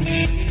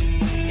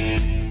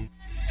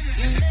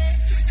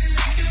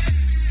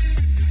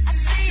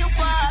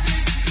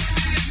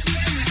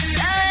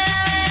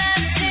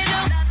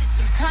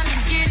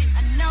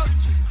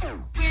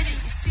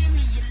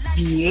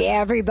 Yeah,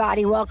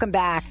 everybody, welcome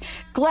back.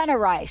 Glenna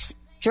Rice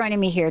joining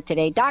me here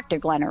today, Dr.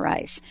 Glenna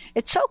Rice.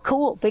 It's so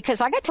cool because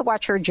I got to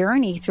watch her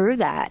journey through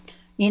that.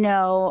 You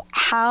know,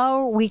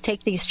 how we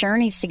take these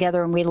journeys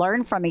together and we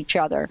learn from each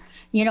other,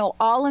 you know,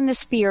 all in the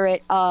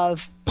spirit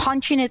of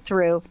punching it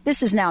through.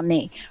 This is now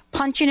me,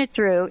 punching it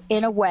through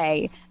in a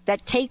way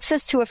that takes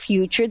us to a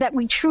future that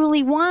we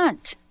truly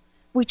want.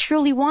 We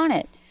truly want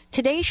it.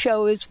 Today's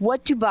show is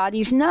What Do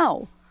Bodies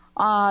Know?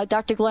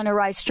 Dr. Glenna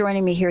Rice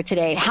joining me here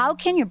today. How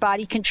can your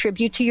body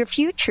contribute to your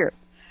future?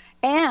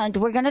 And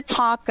we're going to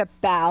talk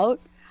about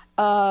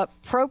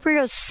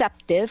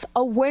proprioceptive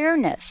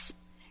awareness.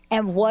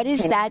 And what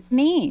does that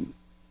mean?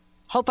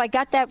 Hope I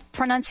got that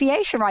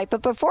pronunciation right.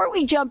 But before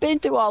we jump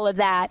into all of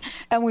that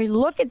and we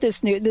look at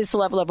this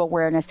level of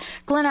awareness,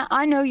 Glenna,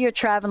 I know you're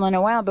traveling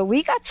around, but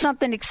we got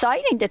something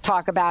exciting to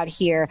talk about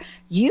here.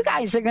 You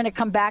guys are going to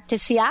come back to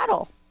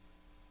Seattle.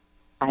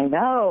 I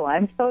know.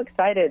 I'm so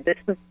excited. This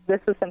is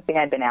something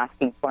I've been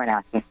asking for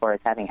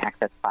is having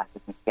access classes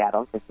in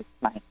Seattle. This is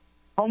my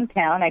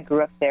hometown. I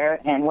grew up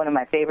there, and one of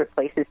my favorite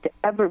places to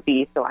ever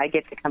be, so I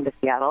get to come to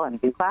Seattle and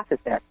do classes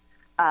there.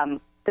 I'm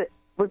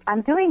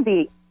doing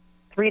the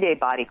 3-day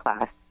body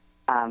class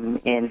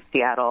in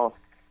Seattle,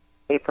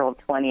 April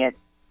 20th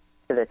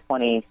to the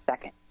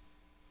 22nd.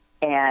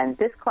 And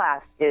this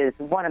class is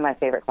one of my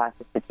favorite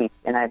classes to teach,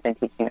 and I've been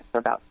teaching it for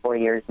about 4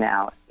 years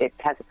now. It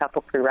has a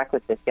couple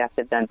prerequisites. You have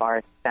to have done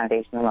Bars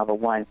Foundation Level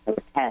 1 to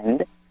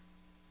attend,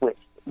 which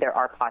there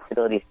are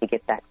possibilities to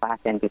get that class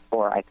in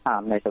before I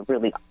come. There's a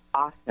really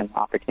awesome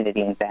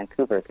opportunity in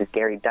Vancouver because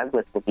Gary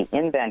Douglas will be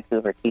in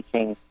Vancouver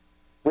teaching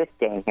with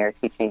Dane here,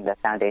 teaching the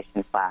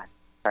Foundation class.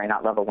 Sorry,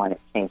 not Level 1. It's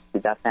changed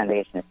to the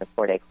Foundation. It's a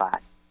 4-day class.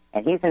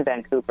 And he's in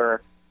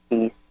Vancouver.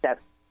 He's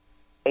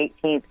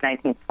 18th,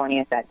 19th,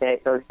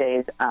 20th, those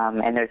days,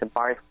 and there's a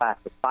bars class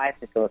with 5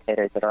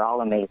 facilitators that are all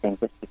amazing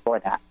just before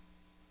that.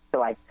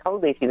 So I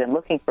totally, if you've been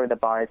looking for the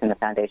bars in the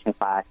Foundation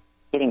class,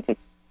 getting to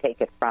take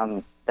it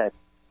from the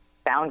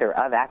founder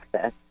of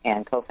Access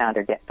and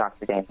co-founder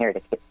Dr. Dan here to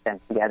get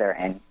them together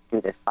and do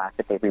this class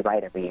that they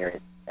rewrite every year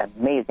is an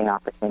amazing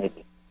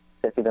opportunity.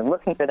 So if you've been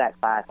looking for that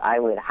class, I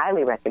would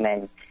highly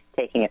recommend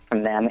taking it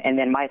from them. And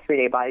then my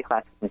 3-day body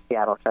class in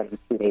Seattle starting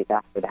 2 days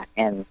after that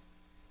ends.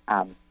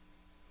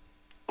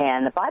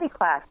 And the body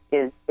class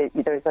there's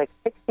like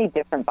 60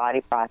 different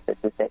body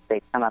processes that they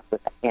come up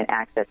with in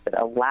Access that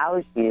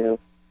allows you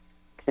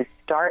to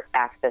start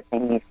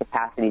accessing these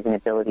capacities and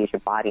abilities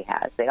your body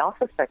has. They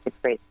also start to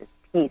create this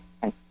peace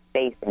and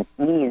space and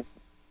ease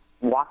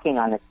walking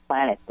on this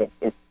planet that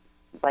is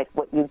like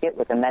what you get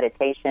with a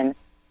meditation,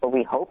 or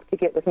we hope to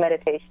get with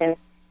meditation.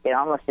 It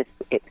almost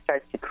it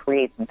starts to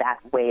create that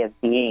way of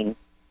being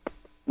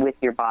with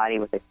your body,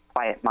 with a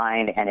quiet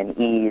mind and an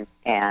ease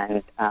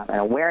and an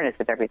awareness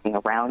of everything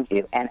around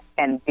you. And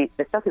the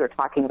stuff we were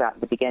talking about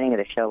at the beginning of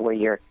the show where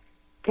you're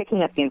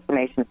picking up the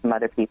information from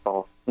other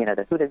people, you know,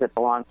 the who does it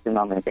belong to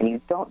moments, and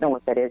you don't know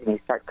what that is, and you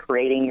start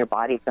creating your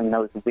body from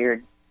those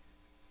weird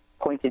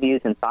points of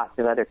views and thoughts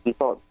of other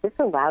people, this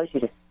allows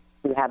you to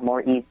have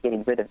more ease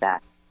getting rid of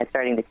that and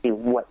starting to see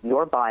what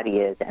your body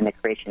is and the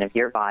creation of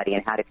your body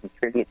and how to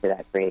contribute to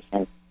that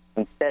creation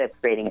instead of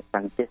creating it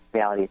from this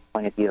reality's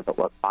point of view about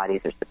what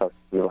bodies are supposed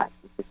to be like,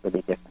 which is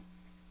really different.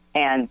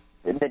 And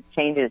the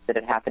changes that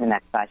have happened in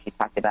that class, you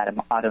talked about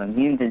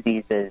autoimmune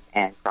diseases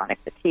and chronic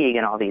fatigue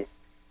and all these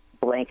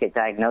blanket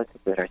diagnoses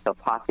that are so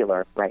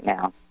popular right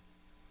now.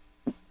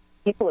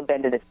 People have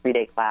been to this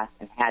 3-day class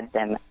and had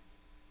them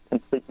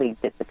completely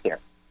disappear.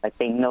 Like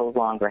they no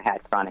longer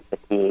had chronic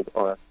fatigue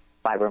or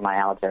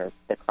fibromyalgia, or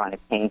the chronic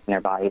pains in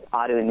their bodies,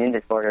 autoimmune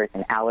disorders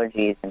and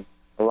allergies, and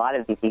a lot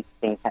of these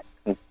things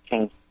have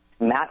changed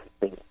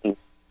massively with these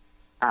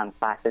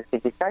classes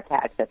because you start to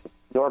access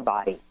your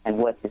body and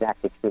what is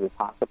actually truly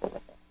possible with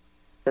it.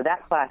 So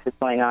that class is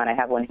going on. I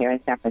have one here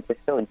in San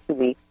Francisco in 2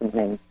 weeks, and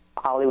in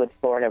Hollywood,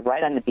 Florida,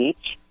 right on the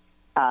beach.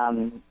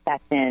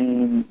 That's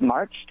in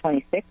March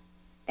 26th.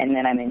 And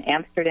then I'm in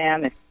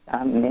Amsterdam, if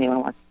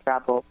anyone wants to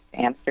travel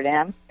to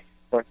Amsterdam,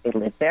 or if they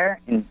live there,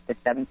 in the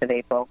 7th of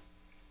April.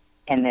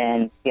 And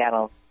then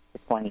Seattle, the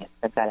 20th.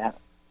 I've got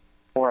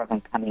 4 of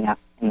them coming up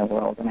in the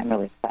world, and I'm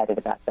really excited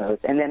about those.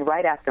 And then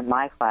right after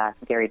my class,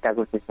 Gary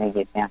Douglas is doing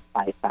the advanced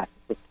body class,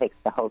 which takes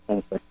the whole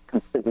thing to a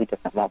completely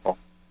different level.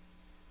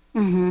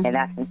 Mm-hmm. And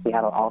that's in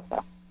Seattle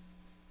also.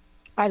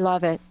 I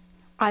love it.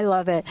 I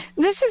love it.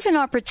 This is an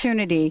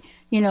opportunity,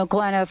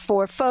 Glenna,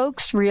 for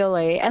folks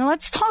really. And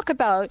let's talk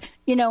about,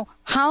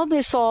 how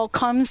this all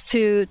comes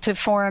to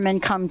form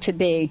and come to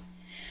be.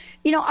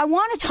 I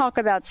want to talk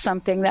about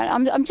something that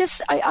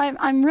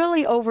I'm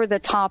really over the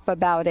top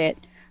about it,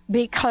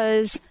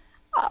 because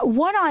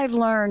what I've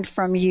learned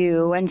from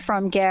you and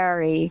from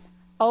Gary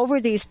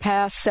over these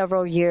past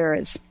several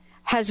years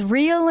has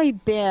really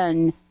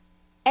been,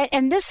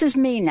 and this is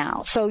me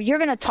now, so you're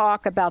going to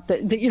talk about the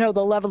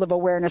level of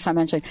awareness I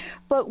mentioned.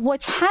 But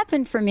what's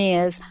happened for me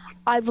is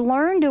I've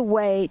learned a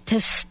way to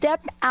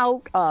step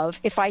out of,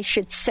 if I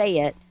should say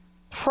it,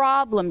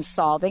 problem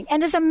solving.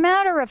 And as a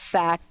matter of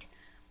fact,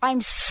 I'm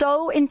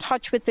so in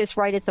touch with this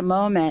right at the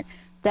moment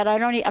that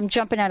I'm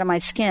jumping out of my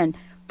skin.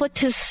 But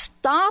to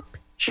stop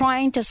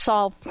trying to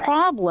solve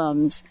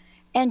problems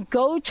and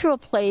go to a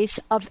place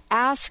of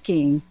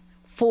asking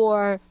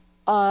for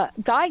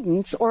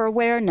guidance or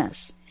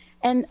awareness.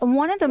 And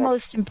one of the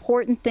most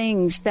important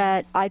things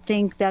that I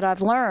think that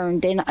I've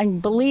learned,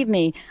 and believe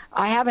me,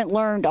 I haven't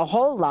learned a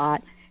whole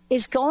lot,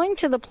 is going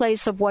to the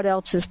place of what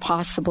else is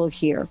possible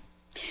here.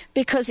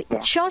 Because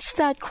just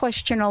that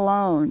question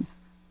alone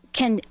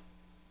can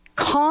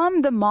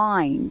calm the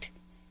mind,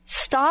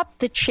 stop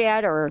the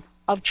chatter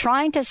of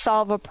trying to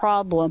solve a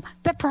problem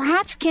that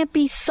perhaps can't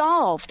be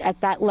solved at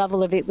that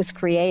level if it was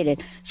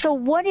created. So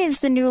what is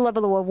the new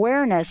level of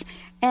awareness,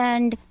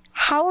 and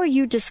how are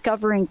you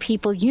discovering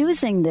people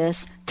using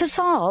this to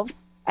solve,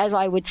 as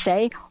I would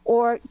say,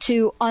 or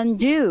to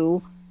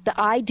undo the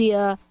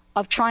idea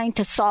of trying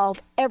to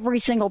solve every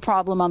single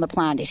problem on the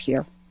planet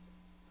here?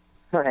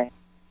 Right.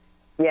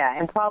 Yeah,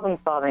 and problem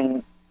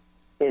solving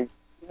is,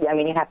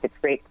 you have to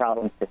create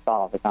problems to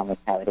solve. It's almost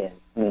how it is.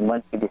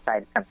 Once you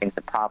decide something's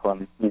a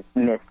problem, you've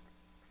missed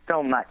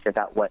so much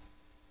about what's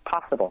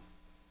possible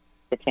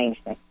to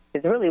change things.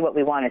 Because really what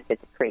we want is to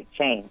create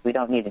change. We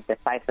don't need to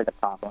decipher the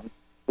problem.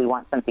 We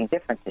want something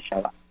different to show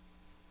up.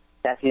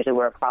 That's usually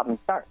where a problem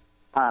starts.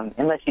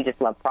 Unless you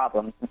just love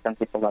problems, and some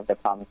people love their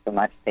problems so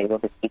much, they will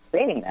just keep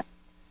creating them.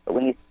 But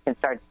when you can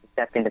start to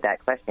step into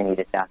that question, you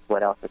just ask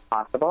what else is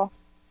possible.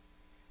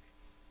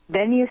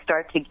 Then you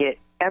start to get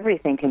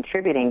everything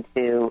contributing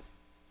to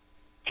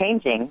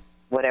changing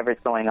whatever's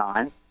going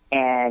on,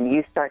 and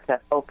you start to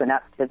open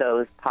up to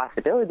those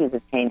possibilities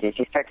of changes.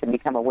 You start to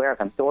become aware of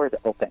them. Doors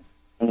open,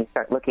 and you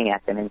start looking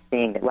at them and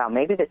seeing that, wow,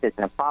 maybe this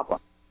isn't a problem.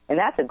 And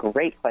that's a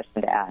great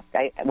question to ask.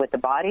 With the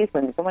bodies,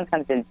 when someone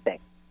comes in sick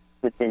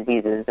with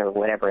diseases or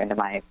whatever into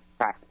my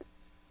practice,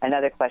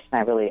 another question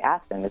I really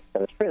ask them is,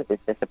 so truth, is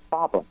this a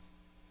problem?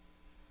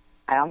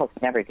 I almost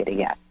never get a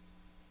yes.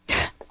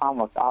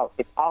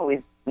 It's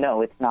always,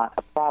 no, it's not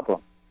a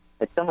problem.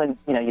 But someone,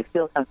 you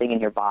feel something in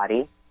your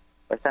body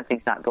or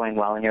something's not going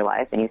well in your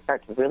life, and you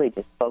start to really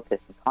just focus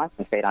and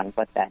concentrate on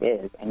what that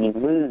is, and you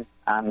lose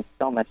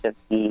so much of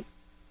the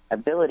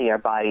ability our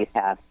bodies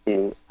have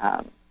to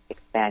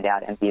expand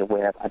out and be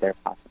aware of other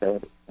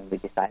possibilities when we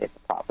decide it's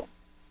a problem.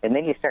 And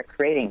then you start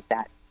creating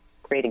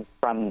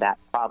from that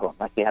problem.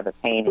 Like you have a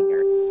pain in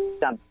your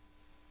stomach,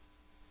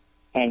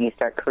 and you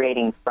start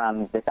creating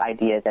from this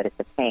idea that it's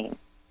a pain.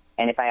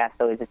 And if I ask,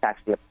 so is this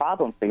actually a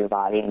problem for your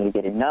body, and you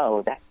get a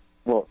no, that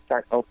will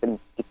start opening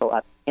people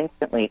up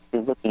instantly to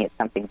looking at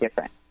something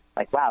different.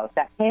 Like, wow, if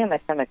that pain in my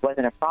stomach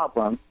wasn't a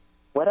problem,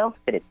 what else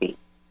could it be?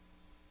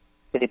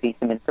 Could it be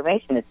some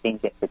information that's being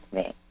gifted to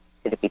me?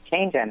 Could it be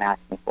change I'm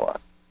asking for?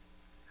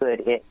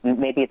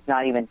 Maybe it's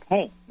not even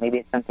pain. Maybe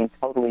it's something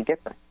totally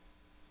different.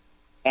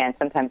 And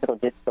sometimes it'll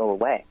just go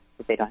away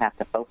because they don't have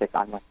to focus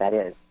on what that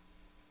is.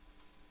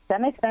 Does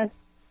that make sense?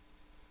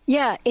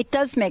 Yeah, it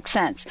does make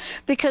sense,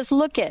 because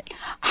look at,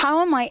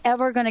 how am I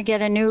ever going to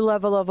get a new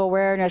level of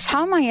awareness?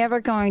 How am I ever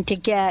going to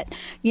get,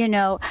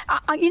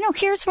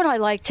 here's what I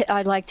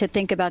like to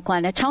think about,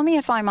 Glenna. Tell me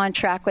if I'm on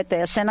track with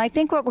this. And I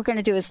think what we're going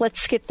to do is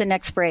let's skip the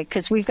next break,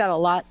 because we've got a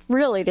lot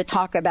really to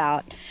talk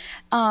about.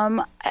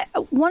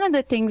 One of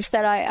the things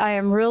that I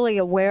am really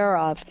aware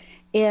of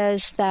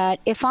is that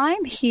if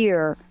I'm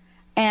here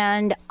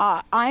and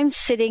I'm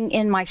sitting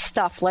in my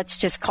stuff, let's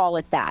just call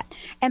it that.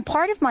 And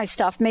part of my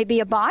stuff may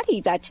be a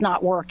body that's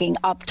not working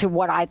up to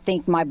what I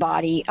think my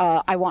body,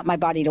 I want my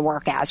body to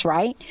work as,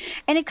 right?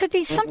 And it could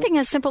be something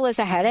as simple as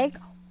a headache,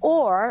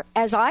 or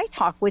as I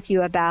talk with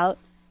you about,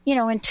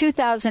 in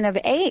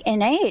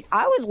 2008,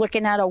 I was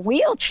looking at a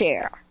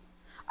wheelchair.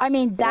 I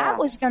mean, that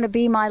was going to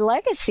be my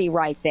legacy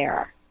right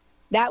there.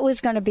 That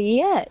was going to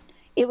be it.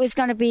 It was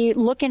going to be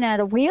looking at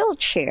a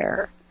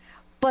wheelchair.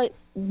 But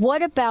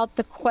what about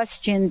the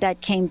question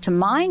that came to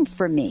mind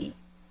for me?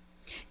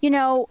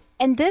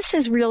 And this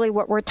is really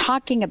what we're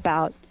talking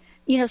about.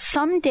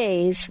 Some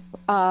days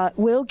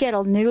we'll get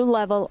a new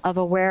level of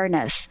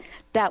awareness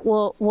that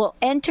will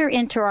enter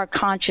into our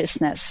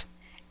consciousness.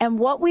 And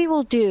what we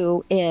will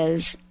do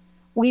is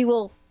we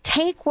will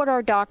take what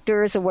our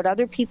doctors or what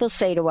other people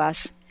say to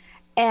us,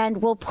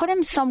 and we'll put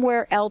them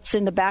somewhere else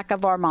in the back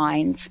of our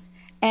minds.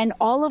 And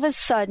all of a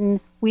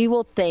sudden we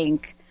will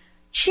think,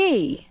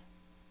 gee,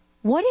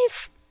 what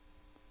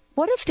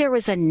if there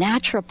was a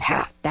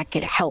naturopath that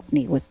could help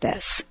me with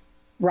this,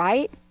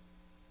 right?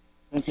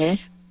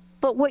 Mm-hmm.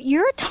 But what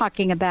you're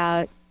talking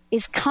about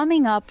is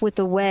coming up with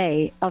a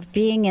way of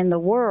being in the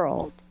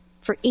world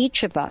for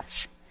each of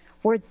us,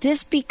 where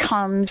this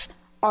becomes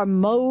our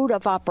mode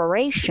of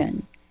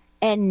operation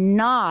and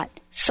not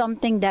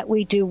something that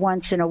we do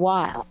once in a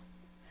while.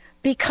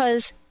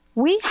 Because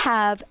we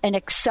have an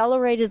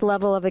accelerated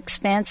level of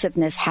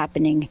expansiveness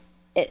happening,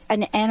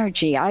 an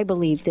energy, I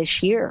believe,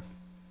 this year.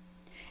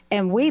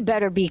 And we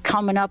better be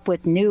coming up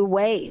with new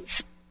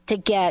ways to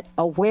get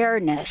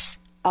awareness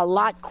a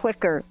lot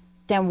quicker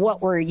than what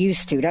we're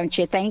used to, don't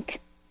you think?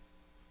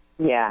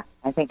 Yeah,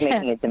 I think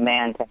making a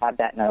demand to have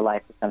that in our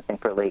life is something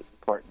really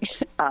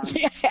important.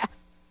 Yeah.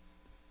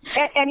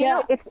 And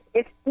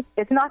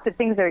it's not that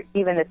things are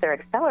even that they're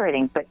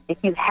accelerating, but if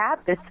you have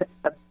these,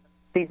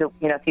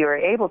 if you are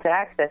able to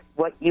access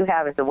what you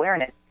have as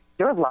awareness,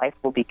 your life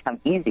will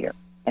become easier.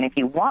 And if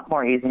you want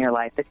more ease in your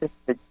life, this is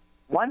the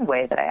one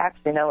way that I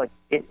actually know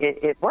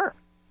it works.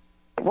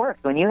 It works.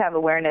 When you have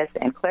awareness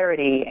and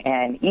clarity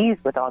and ease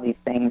with all these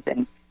things,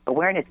 and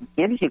awareness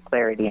gives you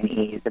clarity and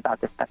ease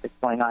about the stuff that's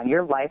going on,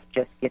 your life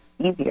just gets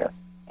easier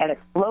and it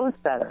flows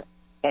better,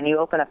 and you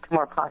open up to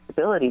more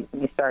possibilities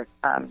and you start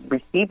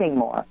receiving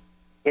more.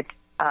 It's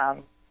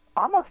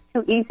almost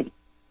too easy.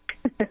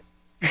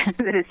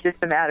 That it's just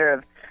a matter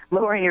of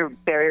lowering your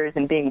barriers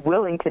and being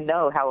willing to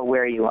know how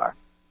aware you are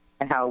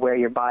and how aware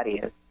your body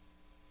is.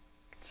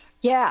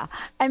 Yeah,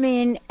 I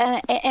mean,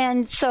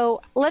 and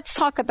so let's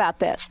talk about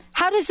this.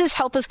 How does this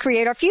help us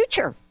create our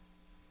future?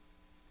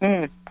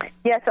 Yeah,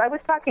 so I was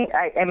talking,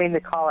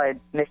 the call I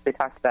initially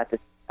talked about this,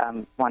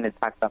 wanted to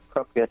talk about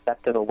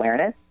proprioceptive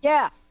awareness.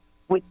 Yeah.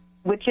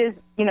 Which is,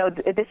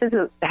 this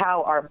is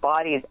how our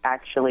bodies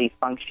actually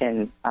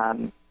function.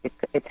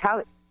 It's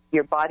how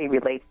your body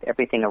relates to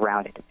everything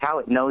around it. It's how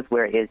it knows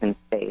where it is in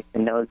space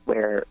and knows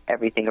where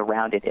everything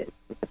around it is.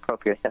 It's a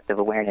proprioceptive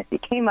awareness.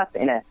 It came up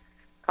in a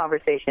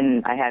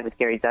conversation I had with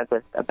Gary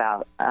Douglas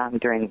about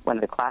during one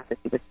of the classes.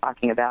 He was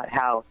talking about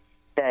how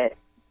the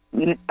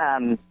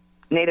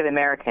Native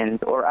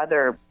Americans or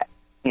other,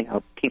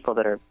 people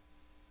that are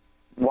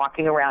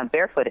walking around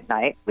barefoot at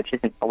night, which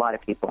isn't a lot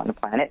of people on the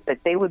planet, that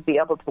they would be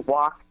able to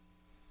walk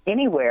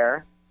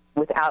anywhere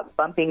without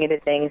bumping into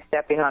things,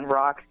 stepping on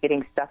rocks,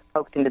 getting stuff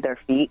poked into their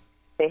feet.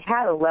 They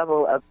had a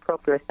level of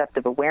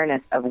proprioceptive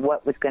awareness of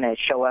what was going to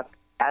show up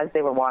as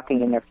they were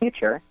walking in their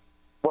future,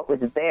 what was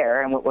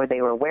there and what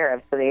they were aware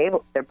of, so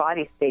their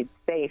bodies stayed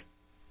safe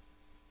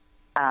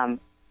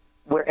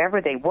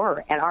wherever they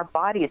were. And our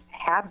bodies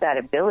have that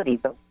ability,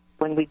 but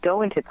when we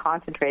go into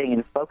concentrating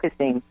and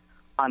focusing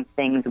on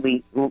things,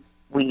 we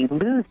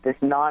lose this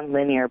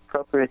nonlinear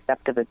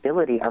proprioceptive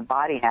ability our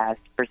body has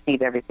to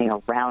perceive everything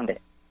around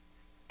it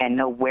and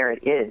know where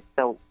it is.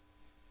 So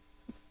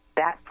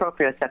that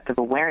proprioceptive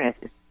awareness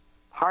is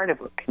part of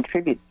what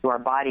contributes to our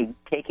body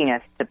taking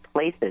us to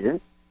places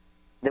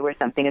where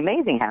something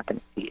amazing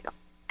happens to you,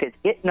 because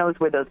it knows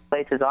where those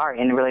places are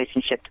in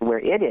relationship to where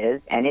it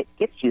is, and it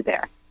gets you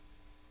there.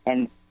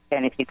 And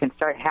if you can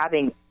start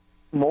having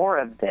more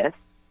of this,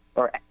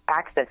 or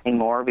accessing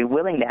more, or be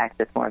willing to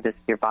access more of this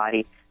with your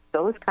body,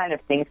 those kind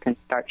of things can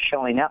start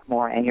showing up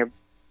more, and your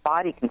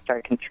body can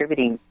start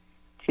contributing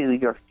to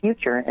your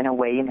future in a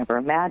way you never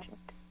imagined.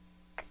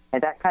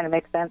 Does that kind of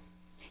make sense?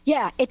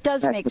 Yeah, it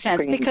does make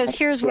sense, because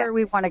here's where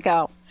we want to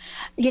go.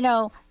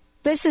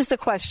 This is the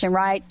question,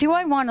 right? Do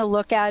I want to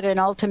look at an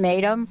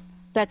ultimatum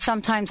that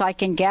sometimes I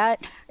can get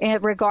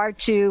in regard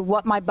to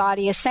what my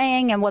body is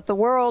saying and what the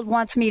world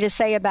wants me to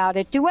say about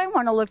it? Do I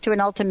want to look to an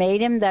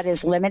ultimatum that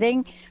is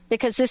limiting?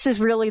 Because this is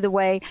really the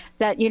way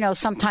that,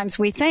 sometimes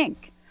we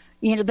think.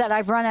 that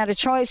I've run out of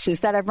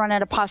choices, that I've run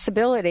out of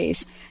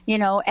possibilities,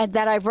 and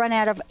that I've run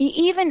out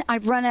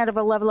of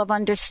a level of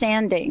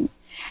understanding.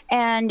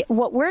 And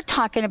what we're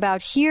talking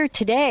about here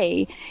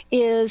today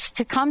is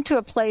to come to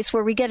a place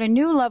where we get a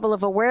new level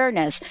of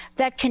awareness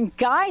that can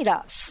guide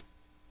us,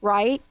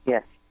 right?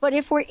 Yes. But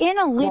if we're in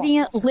a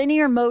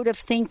linear mode of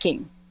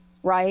thinking,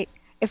 right?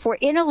 If we're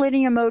in a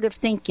linear mode of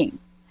thinking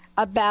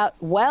about,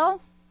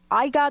 well,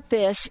 I got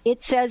this,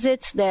 it says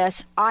it's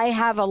this, I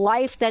have a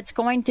life that's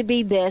going to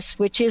be this,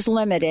 which is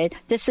limited.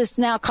 This is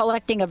now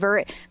collecting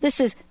this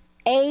is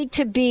A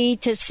to B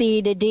to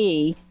C to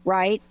D,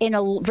 right? In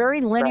a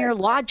very linear,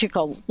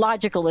 logical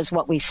is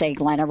what we say,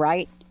 Glenna,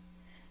 right?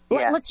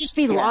 Yeah. Let's just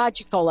be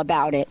logical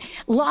about it.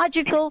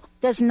 Logical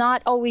does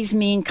not always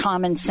mean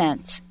common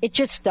sense. It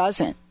just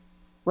doesn't,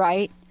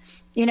 right?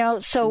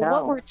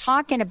 What we're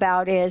talking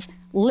about is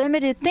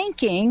limited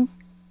thinking,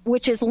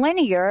 which is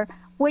linear,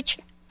 which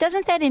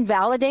doesn't that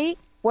invalidate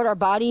what our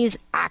body is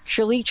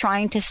actually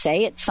trying to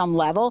say at some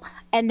level,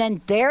 and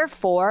then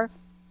therefore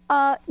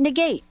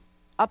negate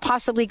a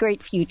possibly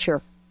great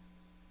future?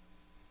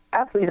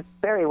 Absolutely,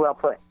 very well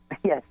put.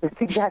 Yes,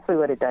 that's exactly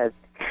what it does.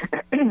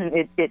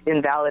 It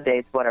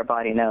invalidates what our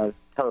body knows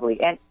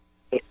totally. And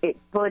it's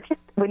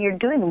just when you're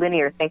doing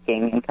linear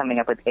thinking and coming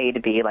up with A to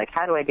B, like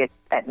how do I get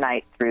at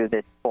night through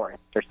this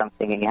forest or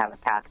something, and you have a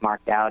path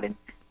marked out and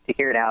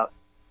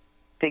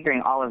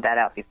figuring all of that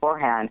out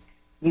beforehand,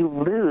 you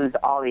lose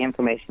all the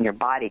information your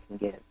body can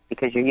give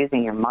because you're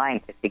using your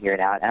mind to figure it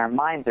out. And our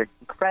minds are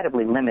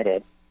incredibly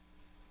limited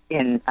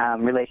in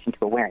relation to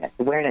awareness.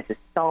 Awareness is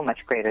so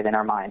much greater than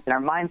our minds. And our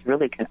minds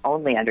really can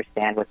only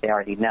understand what they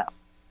already know,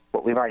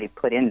 what we've already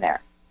put in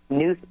there.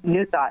 New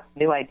thoughts,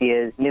 new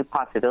ideas, new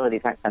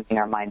possibilities aren't something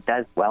our mind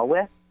does well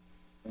with.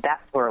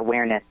 That's where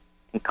awareness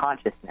and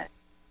consciousness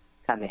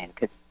come in,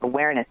 because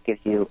awareness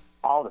gives you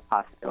all the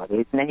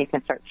possibilities, and then you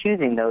can start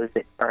choosing those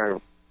that are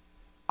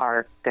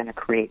going to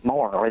create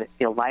more or that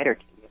feel lighter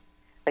to you.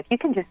 Like you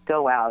can just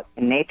go out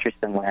in nature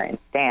somewhere and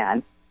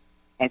stand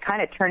and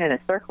kind of turn in a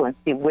circle and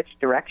see which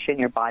direction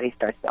your body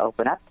starts to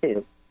open up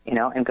to,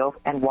 and go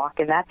and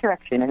walk in that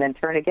direction and then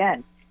turn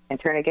again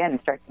and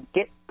start to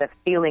get the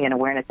feeling and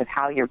awareness of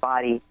how your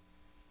body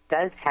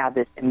does have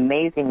this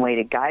amazing way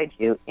to guide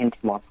you into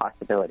more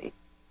possibilities.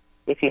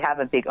 If you have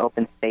a big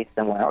open space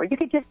somewhere, or you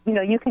could just,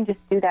 you can just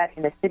do that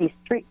in the city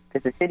streets,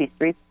 because the city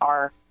streets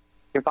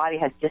your body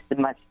has just as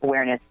much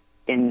awareness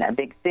in a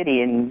big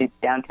city in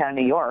downtown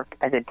New York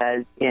as it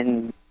does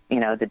in,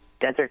 the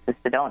deserts of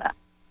Sedona,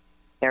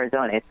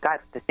 Arizona. It's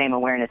got the same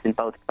awareness in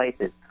both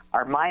places.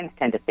 Our minds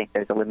tend to think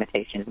there's a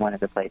limitation in one of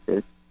the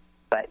places,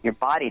 but your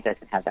body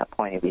doesn't have that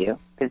point of view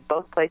because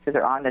both places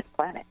are on this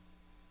planet.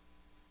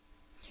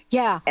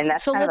 Yeah. And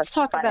that's so kind let's of a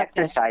talk fun about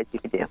exercise this. You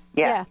could do.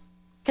 Yeah.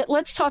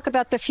 Let's talk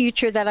about the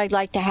future that I'd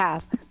like to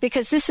have,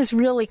 because this is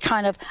really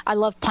I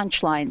love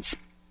punchlines,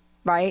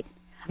 right?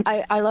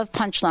 I love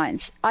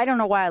punchlines. I don't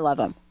know why I love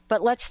them,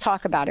 but let's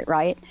talk about it,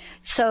 right?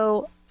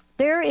 So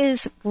there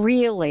is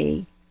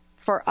really,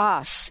 for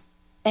us,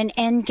 an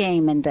end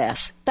game in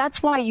this.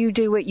 That's why you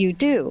do what you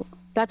do.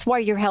 That's why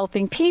you're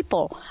helping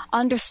people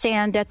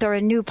understand that there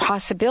are new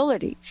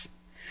possibilities.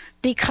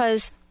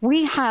 Because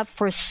we have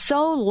for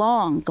so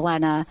long,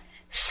 Glenna,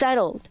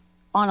 settled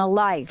on a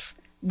life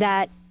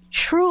that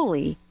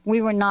truly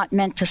we were not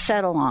meant to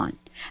settle on.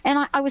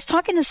 And I was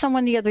talking to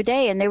someone the other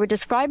day, and they were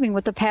describing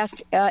what the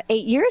past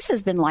 8 years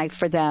has been like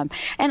for them.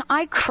 And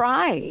I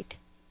cried.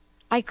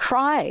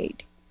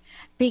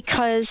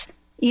 Because,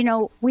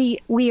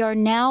 we are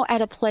now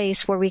at a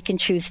place where we can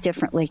choose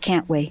differently,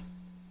 can't we?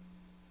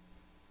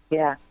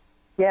 Yeah.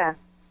 Yeah.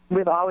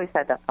 We've always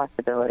had that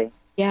possibility.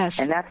 Yes.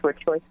 And that's where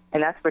choice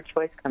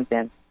comes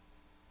in.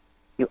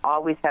 You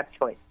always have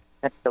choice.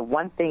 That's the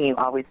one thing you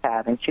always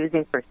have. And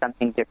choosing for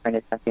something different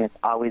is something that's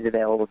always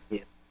available to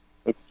you.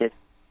 It's just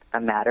a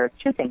matter of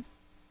choosing.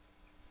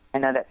 I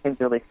know that seems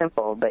really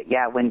simple, but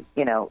yeah, when,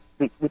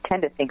 we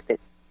tend to think that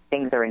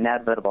things are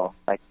inevitable,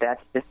 like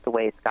that's just the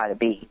way it's got to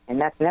be.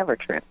 And that's never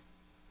true.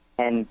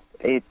 And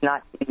it's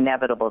not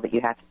inevitable that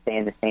you have to stay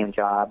in the same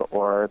job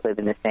or live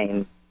in the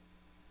same,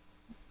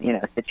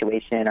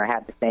 situation or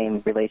have the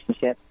same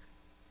relationship.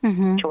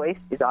 Mm-hmm. Choice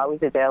is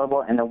always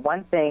available, and the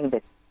one thing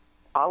that's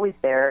always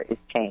there is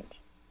change.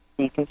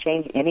 You can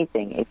change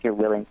anything if you're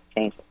willing to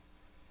change it.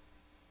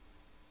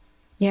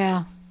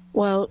 Yeah.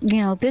 Well,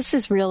 this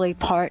is really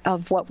part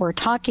of what we're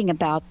talking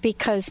about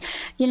because,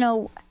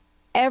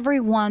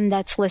 everyone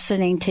that's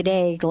listening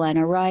today,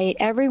 Glenna, right?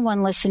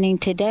 Everyone listening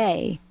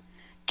today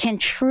can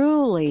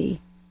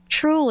truly,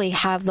 truly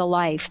have the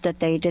life that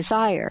they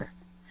desire.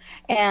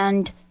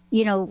 And,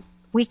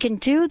 we can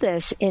do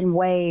this in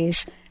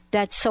ways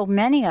that so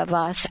many of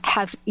us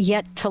have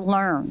yet to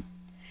learn.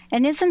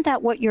 And isn't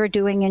that what you're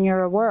doing in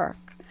your work?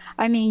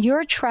 I mean,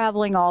 you're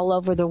traveling all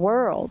over the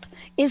world.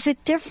 Is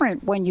it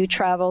different when you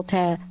travel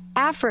to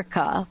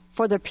Africa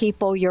for the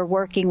people you're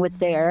working with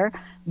there?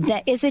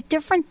 Is it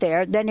different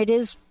there than it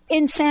is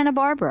in Santa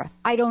Barbara?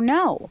 I don't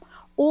know.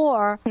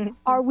 Or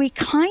are we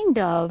kind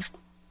of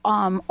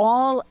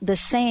all the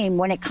same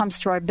when it comes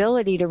to our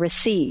ability to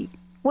receive?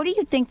 What do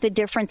you think the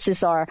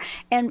differences are?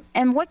 And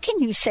what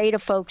can you say to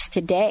folks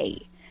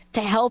today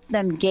to help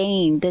them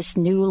gain this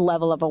new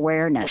level of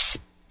awareness?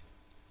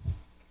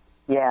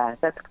 Yeah,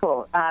 that's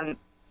cool.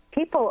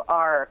 People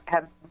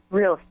have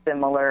real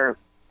similar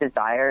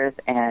desires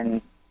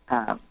and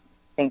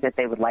things that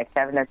they would like to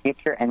have in their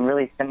future, and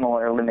really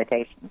similar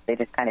limitations. They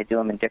just kind of do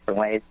them in different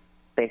ways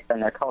based on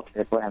their culture,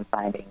 is what I'm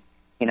finding.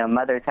 You know,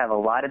 mothers have a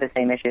lot of the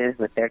same issues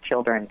with their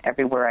children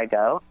everywhere I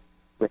go,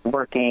 with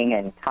working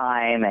and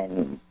time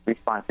and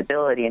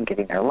responsibility and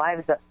giving their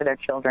lives up for their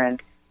children.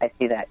 I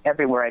see that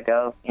everywhere I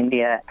go,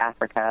 India,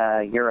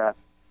 Africa, Europe.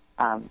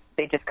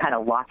 They just kind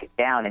of lock it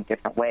down in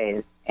different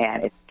ways,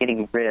 and it's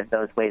getting rid of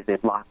those ways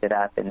they've locked it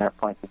up and their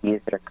points of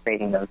views that are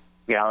creating those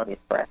realities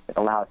for us that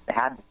allow us to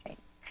have the change.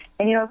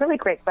 And, you know, a really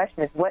great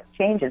question is, what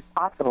change is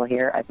possible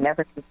here I've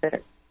never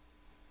considered?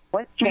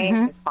 What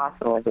change is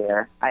possible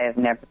here I have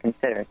never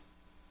considered?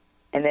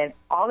 And then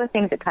all the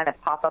things that kind of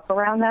pop up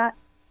around that,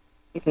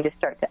 you can just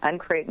start to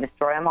uncreate and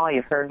destroy them all.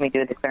 You've heard me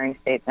do a declaring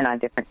statement on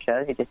different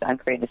shows. You just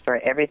uncreate and destroy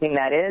everything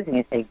that is, and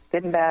you say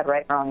good and bad,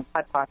 right and wrong,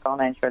 POD, POC, all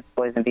nine shorts,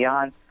 boys and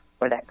beyond,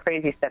 or that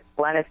crazy stuff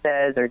Glenna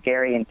says or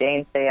Jerry and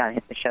Dane say on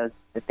the shows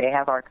that they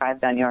have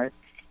archived on yours.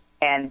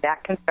 And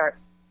that can start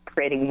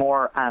creating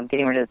more,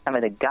 getting rid of some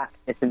of the gunk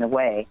that's in the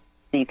way,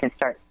 so you can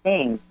start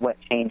seeing what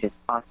change is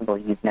possible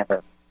you've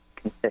never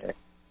considered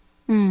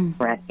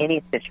around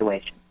any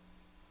situation.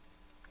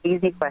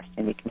 Easy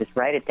question. You can just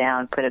write it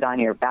down, put it on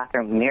your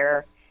bathroom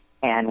mirror,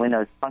 and when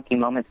those funky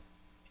moments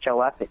show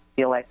up, it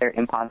feel like they're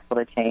impossible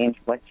to change.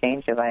 What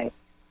change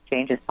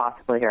is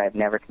possible here I've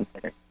never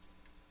considered?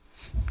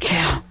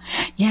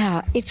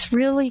 Yeah. It's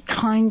really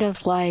kind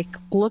of like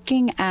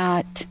looking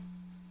at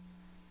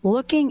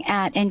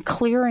and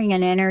clearing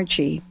an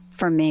energy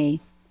for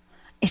me.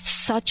 It's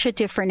such a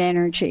different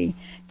energy.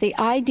 The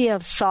idea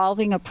of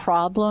solving a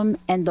problem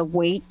and the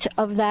weight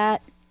of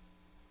that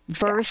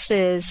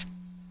versus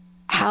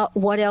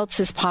what else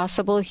is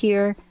possible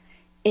here,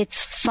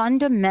 it's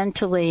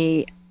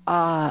fundamentally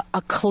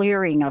a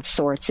clearing of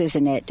sorts,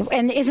 isn't it?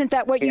 And isn't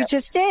that what you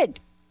just did?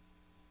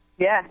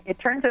 Yeah, it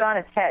turns it on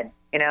its head.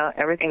 You know,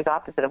 everything's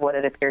opposite of what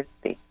it appears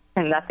to be,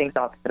 and nothing's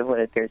opposite of what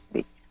it appears to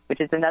be,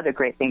 which is another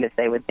great thing to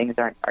say when things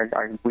are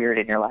weird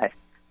in your life.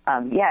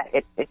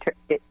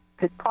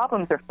 Because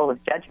problems are full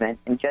of judgment,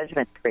 and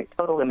judgments create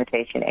total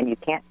limitation, and you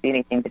can't see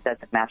anything that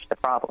doesn't match the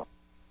problem.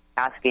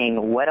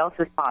 Asking what else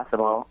is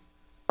possible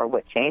or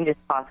what change is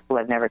possible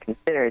I've never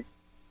considered,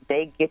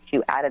 they get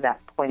you out of that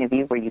point of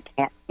view where you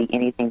can't see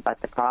anything but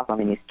the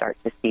problem, and you start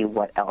to see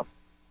what else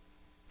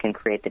can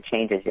create the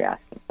changes you're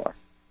asking for.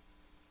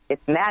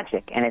 It's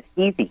magic, and it's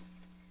easy.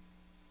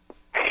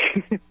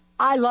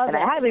 I love it.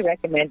 And I highly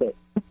recommend it.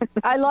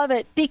 I love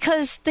it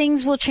because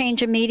things will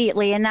change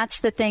immediately, and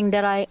that's the thing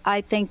that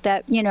I think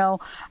that, you know,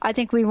 I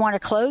think we want to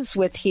close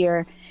with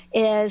here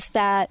is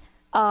that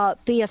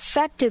the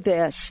effect of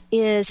this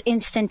is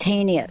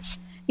instantaneous.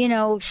 You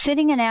know,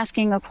 sitting and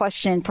asking a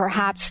question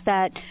perhaps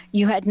that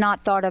you had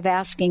not thought of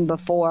asking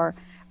before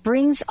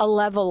brings a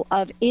level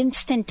of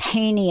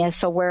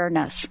instantaneous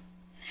awareness.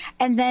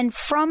 And then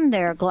from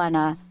there,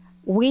 Glenna,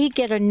 we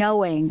get a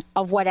knowing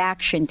of what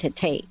action to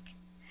take.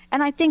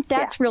 And I think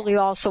that's really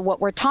also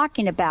what we're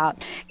talking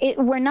about.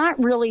 We're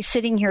not really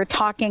sitting here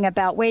talking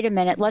about, wait a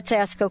minute, let's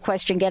ask a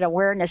question, get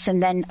awareness,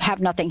 and then have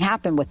nothing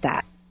happen with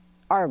that,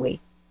 are we?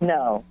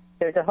 No.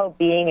 There's a whole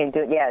being and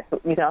do. Yeah,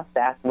 so you can also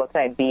ask, what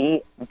can I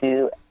be,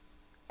 do,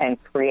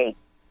 and create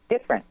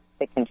different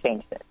that can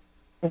change this?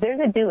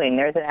 There's a doing.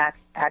 There's an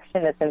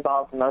action that's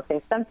involved in most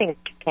things. Some things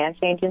can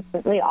change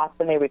instantly.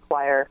 Often they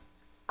require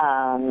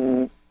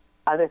other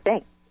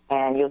things.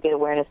 And you'll get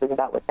awareness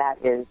about what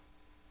that is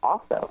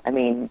also. I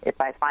mean, if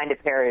I find a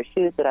pair of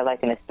shoes that I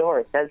like in a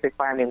store, it does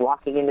require me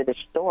walking into the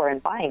store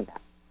and buying them.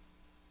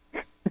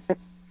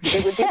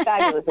 It would be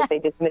fabulous if they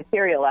just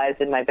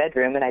materialized in my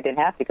bedroom and I didn't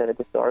have to go to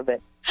the store. But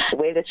the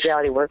way this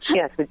reality works,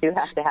 yes, we do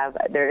have to have,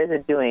 there is a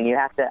doing. You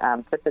have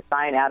to put the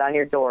sign out on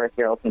your door if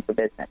you're open for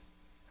business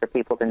for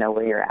people to know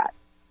where you're at.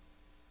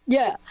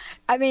 Yeah.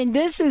 I mean,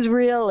 this is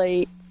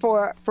really,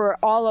 for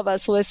all of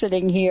us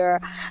listening here,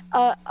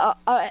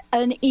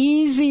 an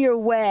easier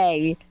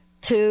way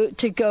to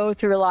go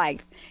through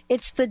life.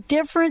 It's the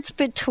difference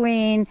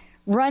between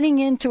running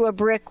into a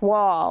brick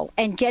wall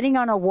and getting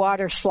on a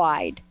water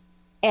slide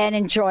and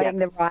enjoying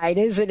the ride,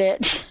 isn't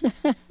it?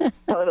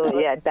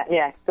 Totally,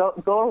 yeah.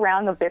 Go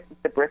around the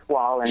brick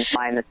wall and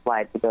find the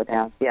slide to go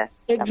down. Yes,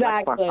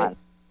 exactly. Much more fun.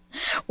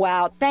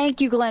 Wow.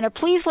 Thank you, Glenna.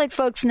 Please let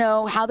folks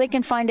know how they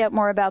can find out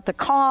more about the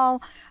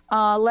call.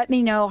 Let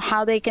me know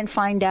how they can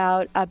find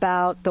out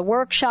about the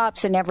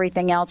workshops and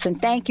everything else.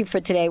 And thank you for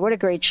today. What a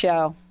great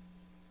show.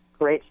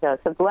 Great show.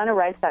 So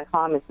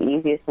GlennaRice.com is the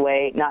easiest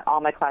way. Not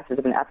all my classes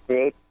have been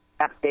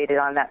updated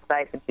on that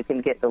site, but you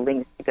can get the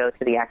links to go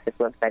to the Access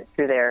website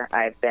through there.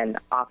 I've been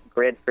off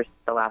grid for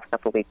the last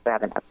couple of weeks, so I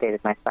haven't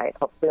updated my site.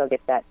 Hopefully I'll get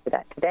to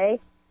that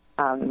today.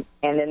 And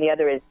then the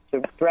other is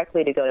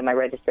directly to go to my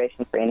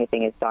registration for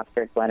anything is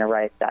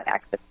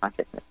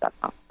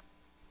drglennarice.accessconsciousness.com.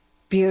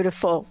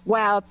 Beautiful.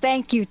 Wow.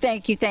 Thank you.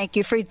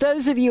 For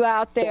those of you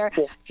out there,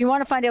 if you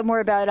want to find out more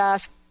about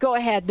us, go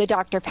ahead,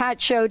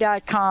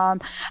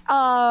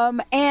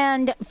 thedrpatshow.com.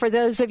 And for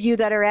those of you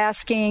that are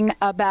asking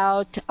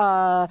about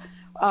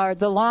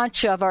the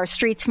launch of our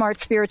Street Smart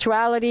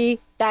Spirituality,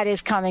 that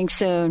is coming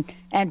soon.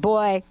 And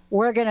boy,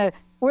 we're gonna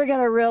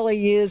really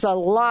use a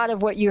lot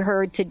of what you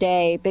heard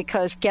today,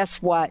 because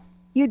guess what?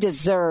 You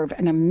deserve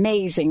an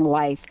amazing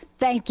life.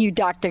 Thank you,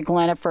 Dr.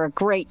 Glenna, for a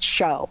great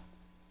show.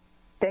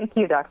 Thank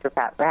you, Dr.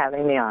 Pat, for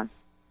having me on.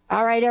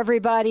 All right,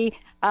 everybody.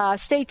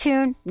 Stay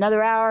tuned.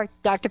 Another hour,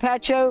 Dr.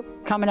 Pat Show,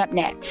 coming up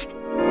next.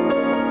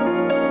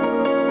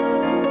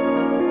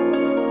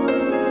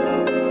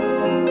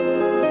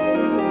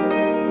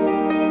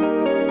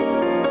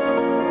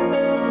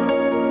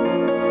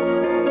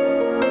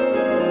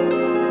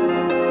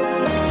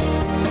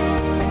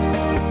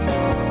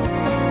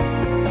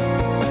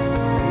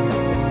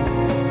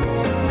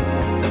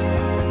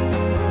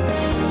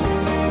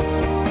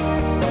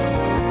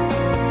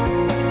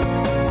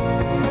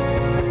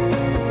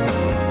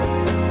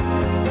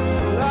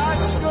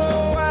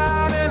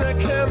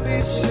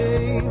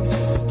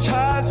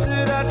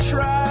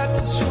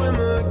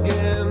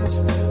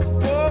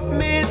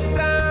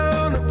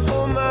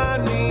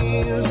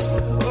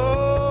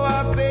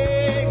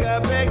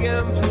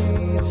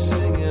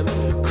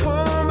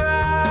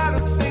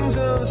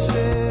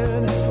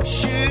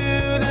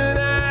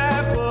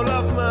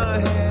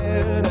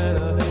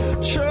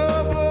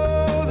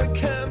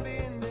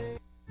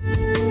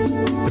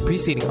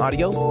 Preceding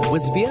audio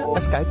was via a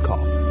Skype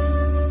call.